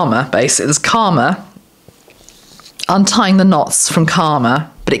 it's karma, basically. There's karma, untying the knots from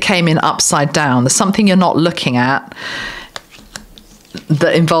karma, but it came in upside down. There's something you're not looking at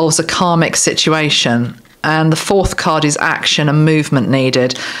that involves a karmic situation. And the 4th card is action and movement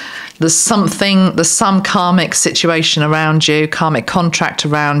needed. There's some karmic situation around you, karmic contract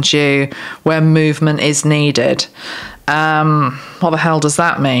around you, where movement is needed. What the hell does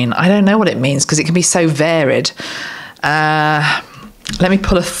that mean? I don't know what it means because it can be so varied. Let me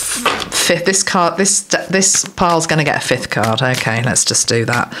pull a 5th. This card, this pile's going to get a 5th card. Okay, let's just do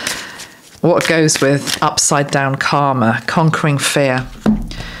that. What goes with upside down karma? Conquering fear.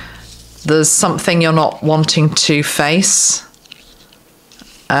 There's something you're not wanting to face.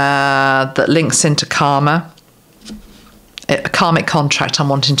 That links into karma, a karmic contract, I'm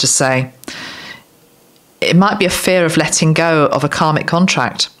wanting to say. It might be a fear of letting go of a karmic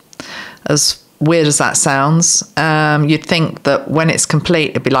contract. As weird as that sounds, you'd think that when it's complete,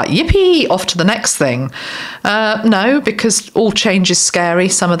 it'd be like, yippee, off to the next thing. No, because all change is scary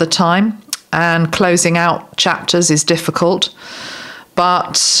some of the time, and closing out chapters is difficult.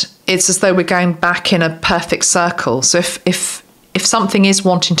 But it's as though we're going back in a perfect circle. So if something is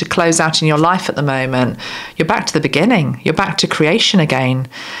wanting to close out in your life at the moment, you're back to the beginning. You're back to creation again.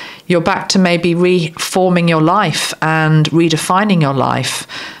 You're back to maybe reforming your life and redefining your life.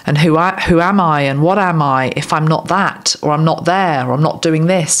 And who am I and what am I if I'm not that, or I'm not there, or I'm not doing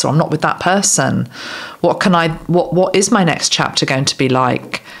this, or I'm not with that person? What is my next chapter going to be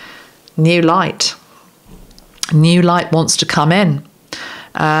like? New light. New light wants to come in.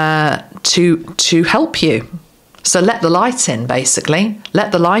 to help you. So let the light in, basically.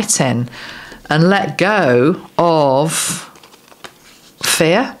 Let the light in and let go of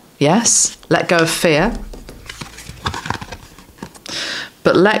fear. Yes, let go of fear.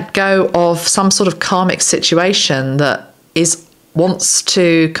 But let go of some sort of karmic situation that wants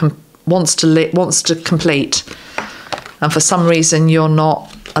to complete, and for some reason you're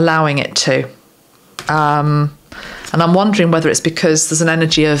not allowing it to. And I'm wondering whether it's because there's an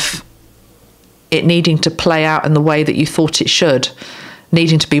energy of it needing to play out in the way that you thought it should,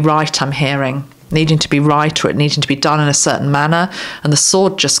 needing to be right, I'm hearing, needing to be right, or it needing to be done in a certain manner, and the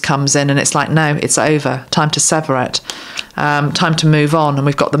sword just comes in and it's like, no, it's over, time to sever it, time to move on, and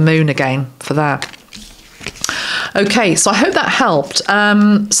we've got the moon again for that. Okay, so I hope that helped.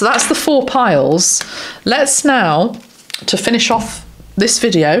 So that's the 4 piles. Let's now, to finish off this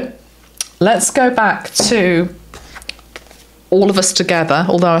video, let's go back to all of us together,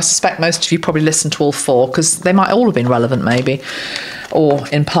 although I suspect most of you probably listened to all 4 because they might all have been relevant maybe, or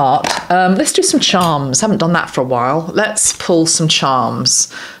in part. Let's do some charms. Haven't done that for a while. Let's pull some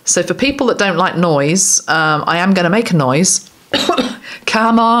charms. So for people that don't like noise, I am going to make a noise.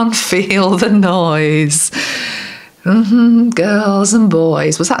 Come on, feel the noise. Girls and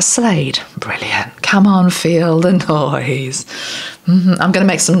boys. Was that Slade? Brilliant. Come on, feel the noise. I'm going to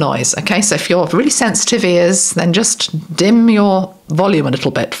make some noise. Okay, so if you're really sensitive ears, then just dim your volume a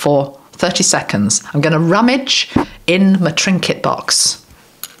little bit for 30 seconds. I'm going to rummage in my trinket box.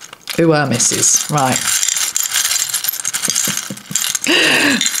 Ooh, misses. Right.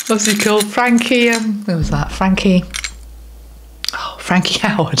 What's he called? Frankie. Who was that? Frankie. Oh, Frankie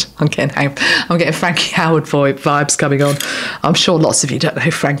Howard. I'm getting Frankie Howard vibes coming on. I'm sure lots of you don't know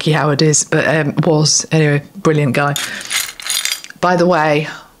who Frankie Howard is, but was. Anyway, brilliant guy. By the way,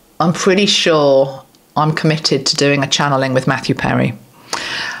 I'm pretty sure I'm committed to doing a channeling with Matthew Perry.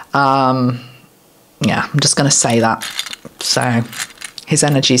 Yeah, I'm just going to say that. So his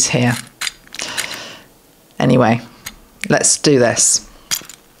energy's here. Anyway, let's do this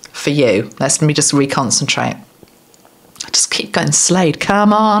for you. Let me just reconcentrate. Just keep going, Slade.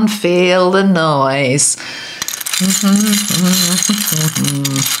 Come on, feel the noise.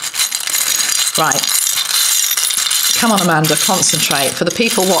 Right. Come on, Amanda, concentrate. For the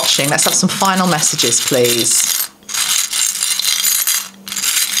people watching, let's have some final messages, please.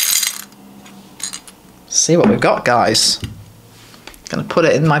 See what we've got, guys. Going to put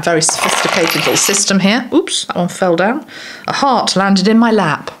it in my very sophisticated little system here. Oops, that one fell down. A heart landed in my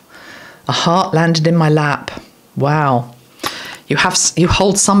lap. A heart landed in my lap. Wow. You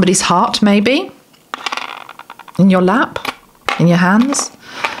hold somebody's heart, maybe, in your lap, in your hands.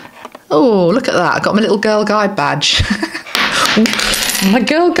 Oh, look at that. I got my little girl guide badge. My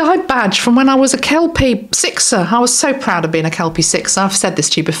girl guide badge from when I was a Kelpie sixer. I was so proud of being a Kelpie sixer. I've said this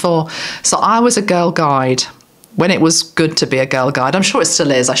to you before. So I was a girl guide when it was good to be a girl guide. I'm sure it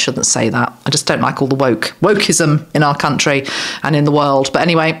still is. I shouldn't say that. I just don't like all the wokeism in our country and in the world. But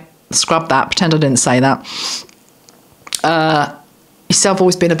anyway, scrub that. Pretend I didn't say that. You see, I've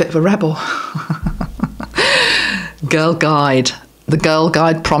always been a bit of a rebel. Girl guide. The girl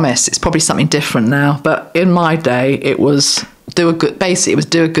guide promise. It's probably something different now, but in my day it was do a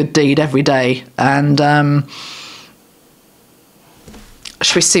good deed every day. And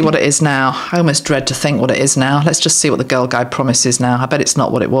should we see what it is now? I almost dread to think what it is now. Let's just see what the girl guide promise is now. I bet it's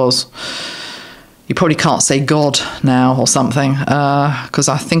not what it was. You probably can't say God now or something, because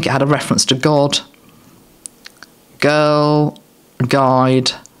I think it had a reference to God. Girl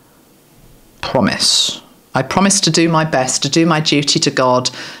guide promise. I promise to do my best, to do my duty to God,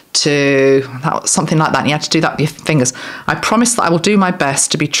 something like that. And you have to do that with your fingers. I promise that I will do my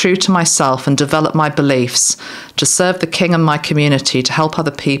best to be true to myself and develop my beliefs, to serve the King and my community, to help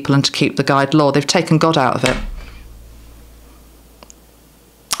other people and to keep the guide law. They've taken God out of it.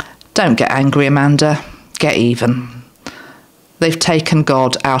 Don't get angry, Amanda. Get even. They've taken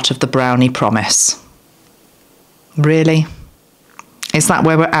God out of the brownie promise. Really? Is that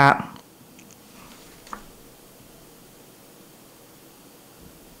where we're at?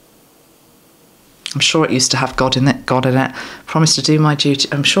 I'm sure it used to have God in it. Promise to do my duty.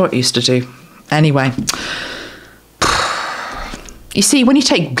 I'm sure it used to do. Anyway. You see, when you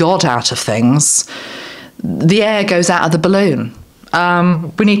take God out of things, the air goes out of the balloon.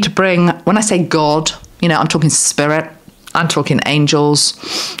 We need to bring, when I say God, I'm talking spirit, I'm talking angels,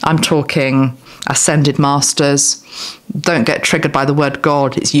 I'm talking ascended masters. Don't get triggered by the word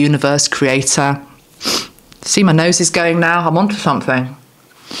God. It's universe, creator. See, my nose is going now. I'm onto something.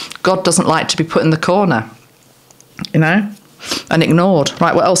 God doesn't like to be put in the corner, and ignored.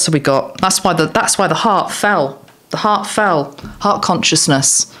 Right, what else have we got? That's why the heart fell. The heart fell. Heart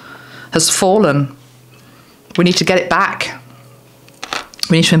consciousness has fallen. We need to get it back.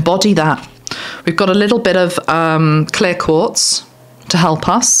 We need to embody that. We've got a little bit of clear quartz to help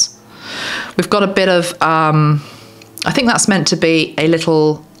us. We've got a bit of, I think that's meant to be a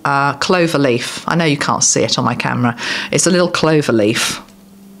little clover leaf. I know you can't see it on my camera. It's a little clover leaf.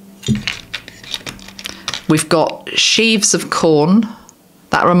 We've got sheaves of corn.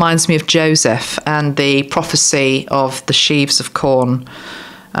 That reminds me of Joseph and the prophecy of the sheaves of corn,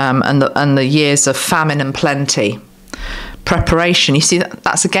 and the years of famine and plenty. Preparation. You see,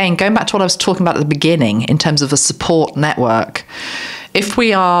 that's again going back to what I was talking about at the beginning in terms of a support network. If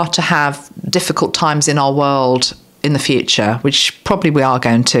we are to have difficult times in our world in the future, which probably we are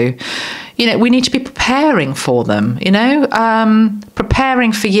going to, you know, we need to be preparing for them, you know,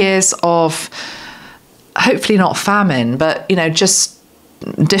 preparing for years of hopefully not famine, but, you know, just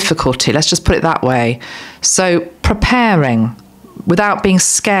difficulty. Let's just put it that way. So preparing without being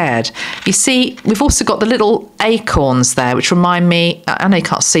scared. You see, we've also got the little acorns there, which remind me, I know you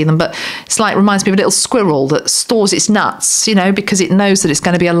can't see them, but it's like, reminds me of a little squirrel that stores its nuts, you know, because it knows that it's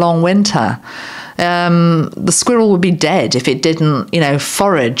going to be a long winter. The squirrel would be dead if it didn't, you know,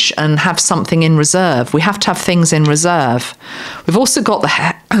 forage and have something in reserve. We have to have things in reserve. We've also got the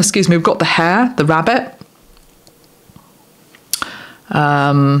hare, excuse me, we've got the hare, the rabbit,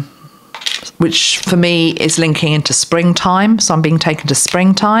 which for me is linking into springtime. So I'm being taken to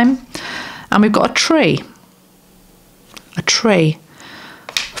springtime. And we've got a tree. A tree.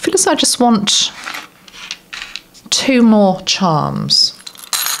 I feel as though I just want 2 more charms.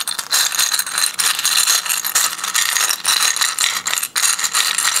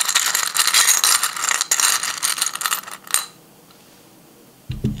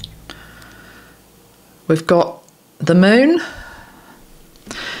 We've got the moon.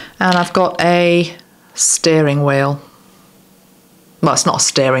 And I've got a steering wheel. Well, it's not a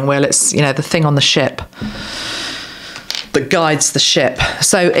steering wheel, it's, you know, the thing on the ship that guides the ship.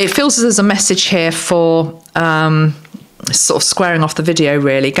 So it feels as there's a message here for sort of squaring off the video,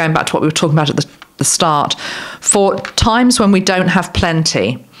 really, going back to what we were talking about at the start, for times when we don't have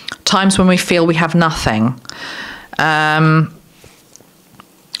plenty, times when we feel we have nothing.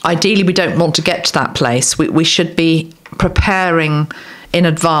 Ideally, we don't want to get to that place. We should be preparing in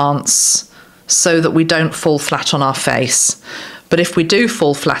advance so that we don't fall flat on our face. But if we do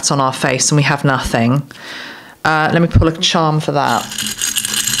fall flat on our face and we have nothing, let me pull a charm for that.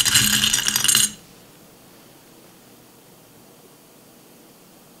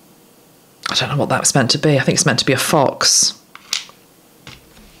 I don't know what that was meant to be. I think it's meant to be a fox.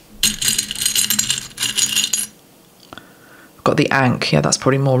 I've got the ankh. Yeah, that's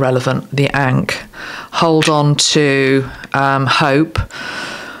probably more relevant. The ankh. Hold on to hope.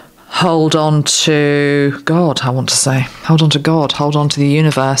 Hold on to God, I want to say. Hold on to God. Hold on to the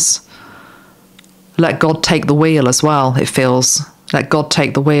universe. Let God take the wheel as well, it feels. Let God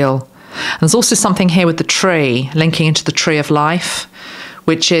take the wheel. And there's also something here with the tree, linking into the tree of life,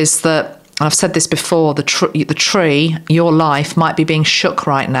 which is that, and I've said this before, the tree, your life, might be being shook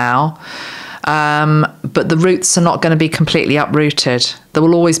right now, but the roots are not going to be completely uprooted. There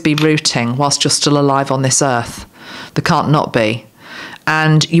will always be rooting whilst you're still alive on this earth. There can't not be.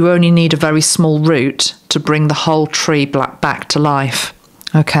 And you only need a very small root to bring the whole tree back to life.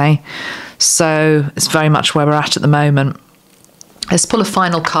 Okay, so it's very much where we're at the moment. Let's pull a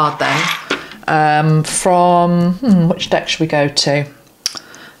final card then from, which deck should we go to?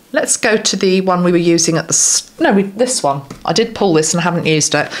 Let's go to the one we were using at the, this one. I did pull this and I haven't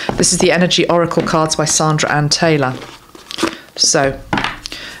used it. This is the Energy Oracle cards by Sandra Ann Taylor. So,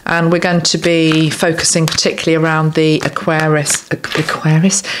 and we're going to be focusing particularly around the the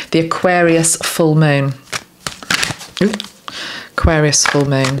Aquarius full moon. Ooh. Aquarius full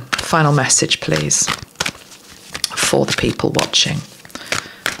moon. Final message, please, for the people watching.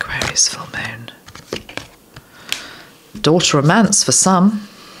 Aquarius full moon. Daughter romance for some.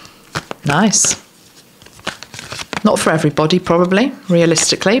 Nice. Not for everybody, probably,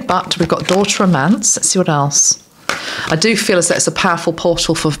 realistically, but we've got daughter romance. Let's see what else. I do feel as though it's a powerful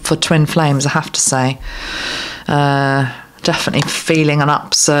portal for twin flames, I have to say. Definitely feeling an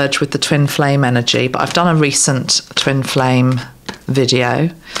upsurge with the twin flame energy, but I've done a recent twin flame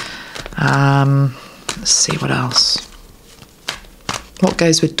video. Let's see what else. What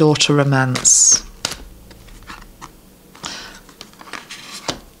goes with daughter romance?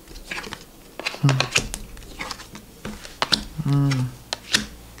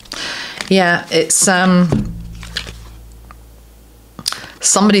 Yeah, it's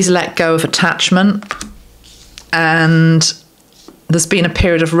somebody's let go of attachment and there's been a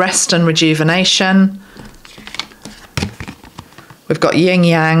period of rest and rejuvenation. We've got yin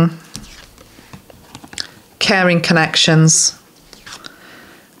yang, caring connections.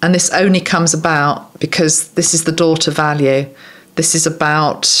 And this only comes about because this is the daughter value. This is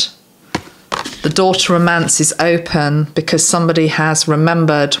about the daughter romance is open because somebody has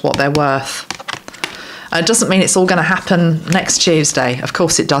remembered what they're worth. It doesn't mean it's all going to happen next Tuesday. Of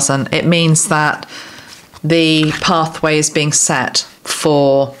course it doesn't. It means that the pathway is being set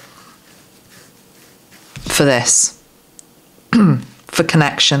for this, for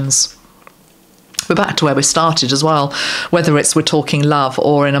connections. We're back to where we started as well, whether it's we're talking love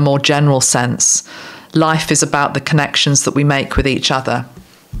or in a more general sense. Life is about the connections that we make with each other.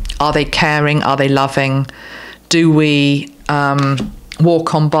 Are they caring? Are they loving? Do we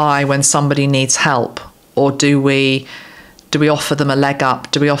walk on by when somebody needs help? Or do we offer them a leg up?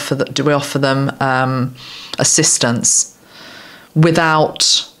 Do we offer them assistance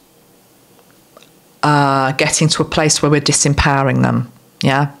without getting to a place where we're disempowering them?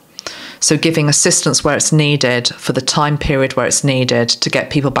 Yeah. So giving assistance where it's needed for the time period where it's needed to get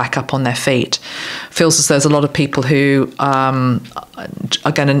people back up on their feet. Feels as though there's a lot of people who are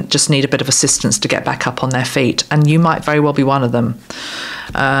going to just need a bit of assistance to get back up on their feet, and you might very well be one of them.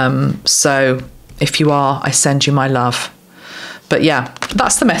 So if you are, I send you my love. But yeah,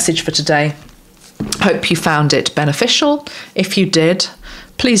 that's the message for today. Hope you found it beneficial. If you did,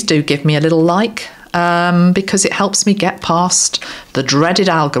 please do give me a little like. Because it helps me get past the dreaded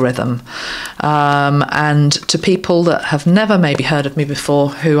algorithm. And to people that have never maybe heard of me before,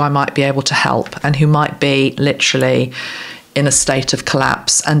 who I might be able to help and who might be literally in a state of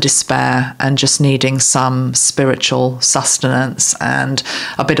collapse and despair and just needing some spiritual sustenance and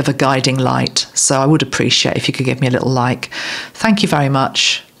a bit of a guiding light. So I would appreciate if you could give me a little like. Thank you very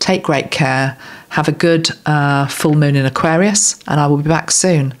much. Take great care. Have a good full moon in Aquarius, and I will be back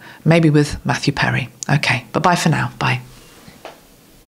soon, maybe with Matthew Perry. Okay, bye-bye for now. Bye.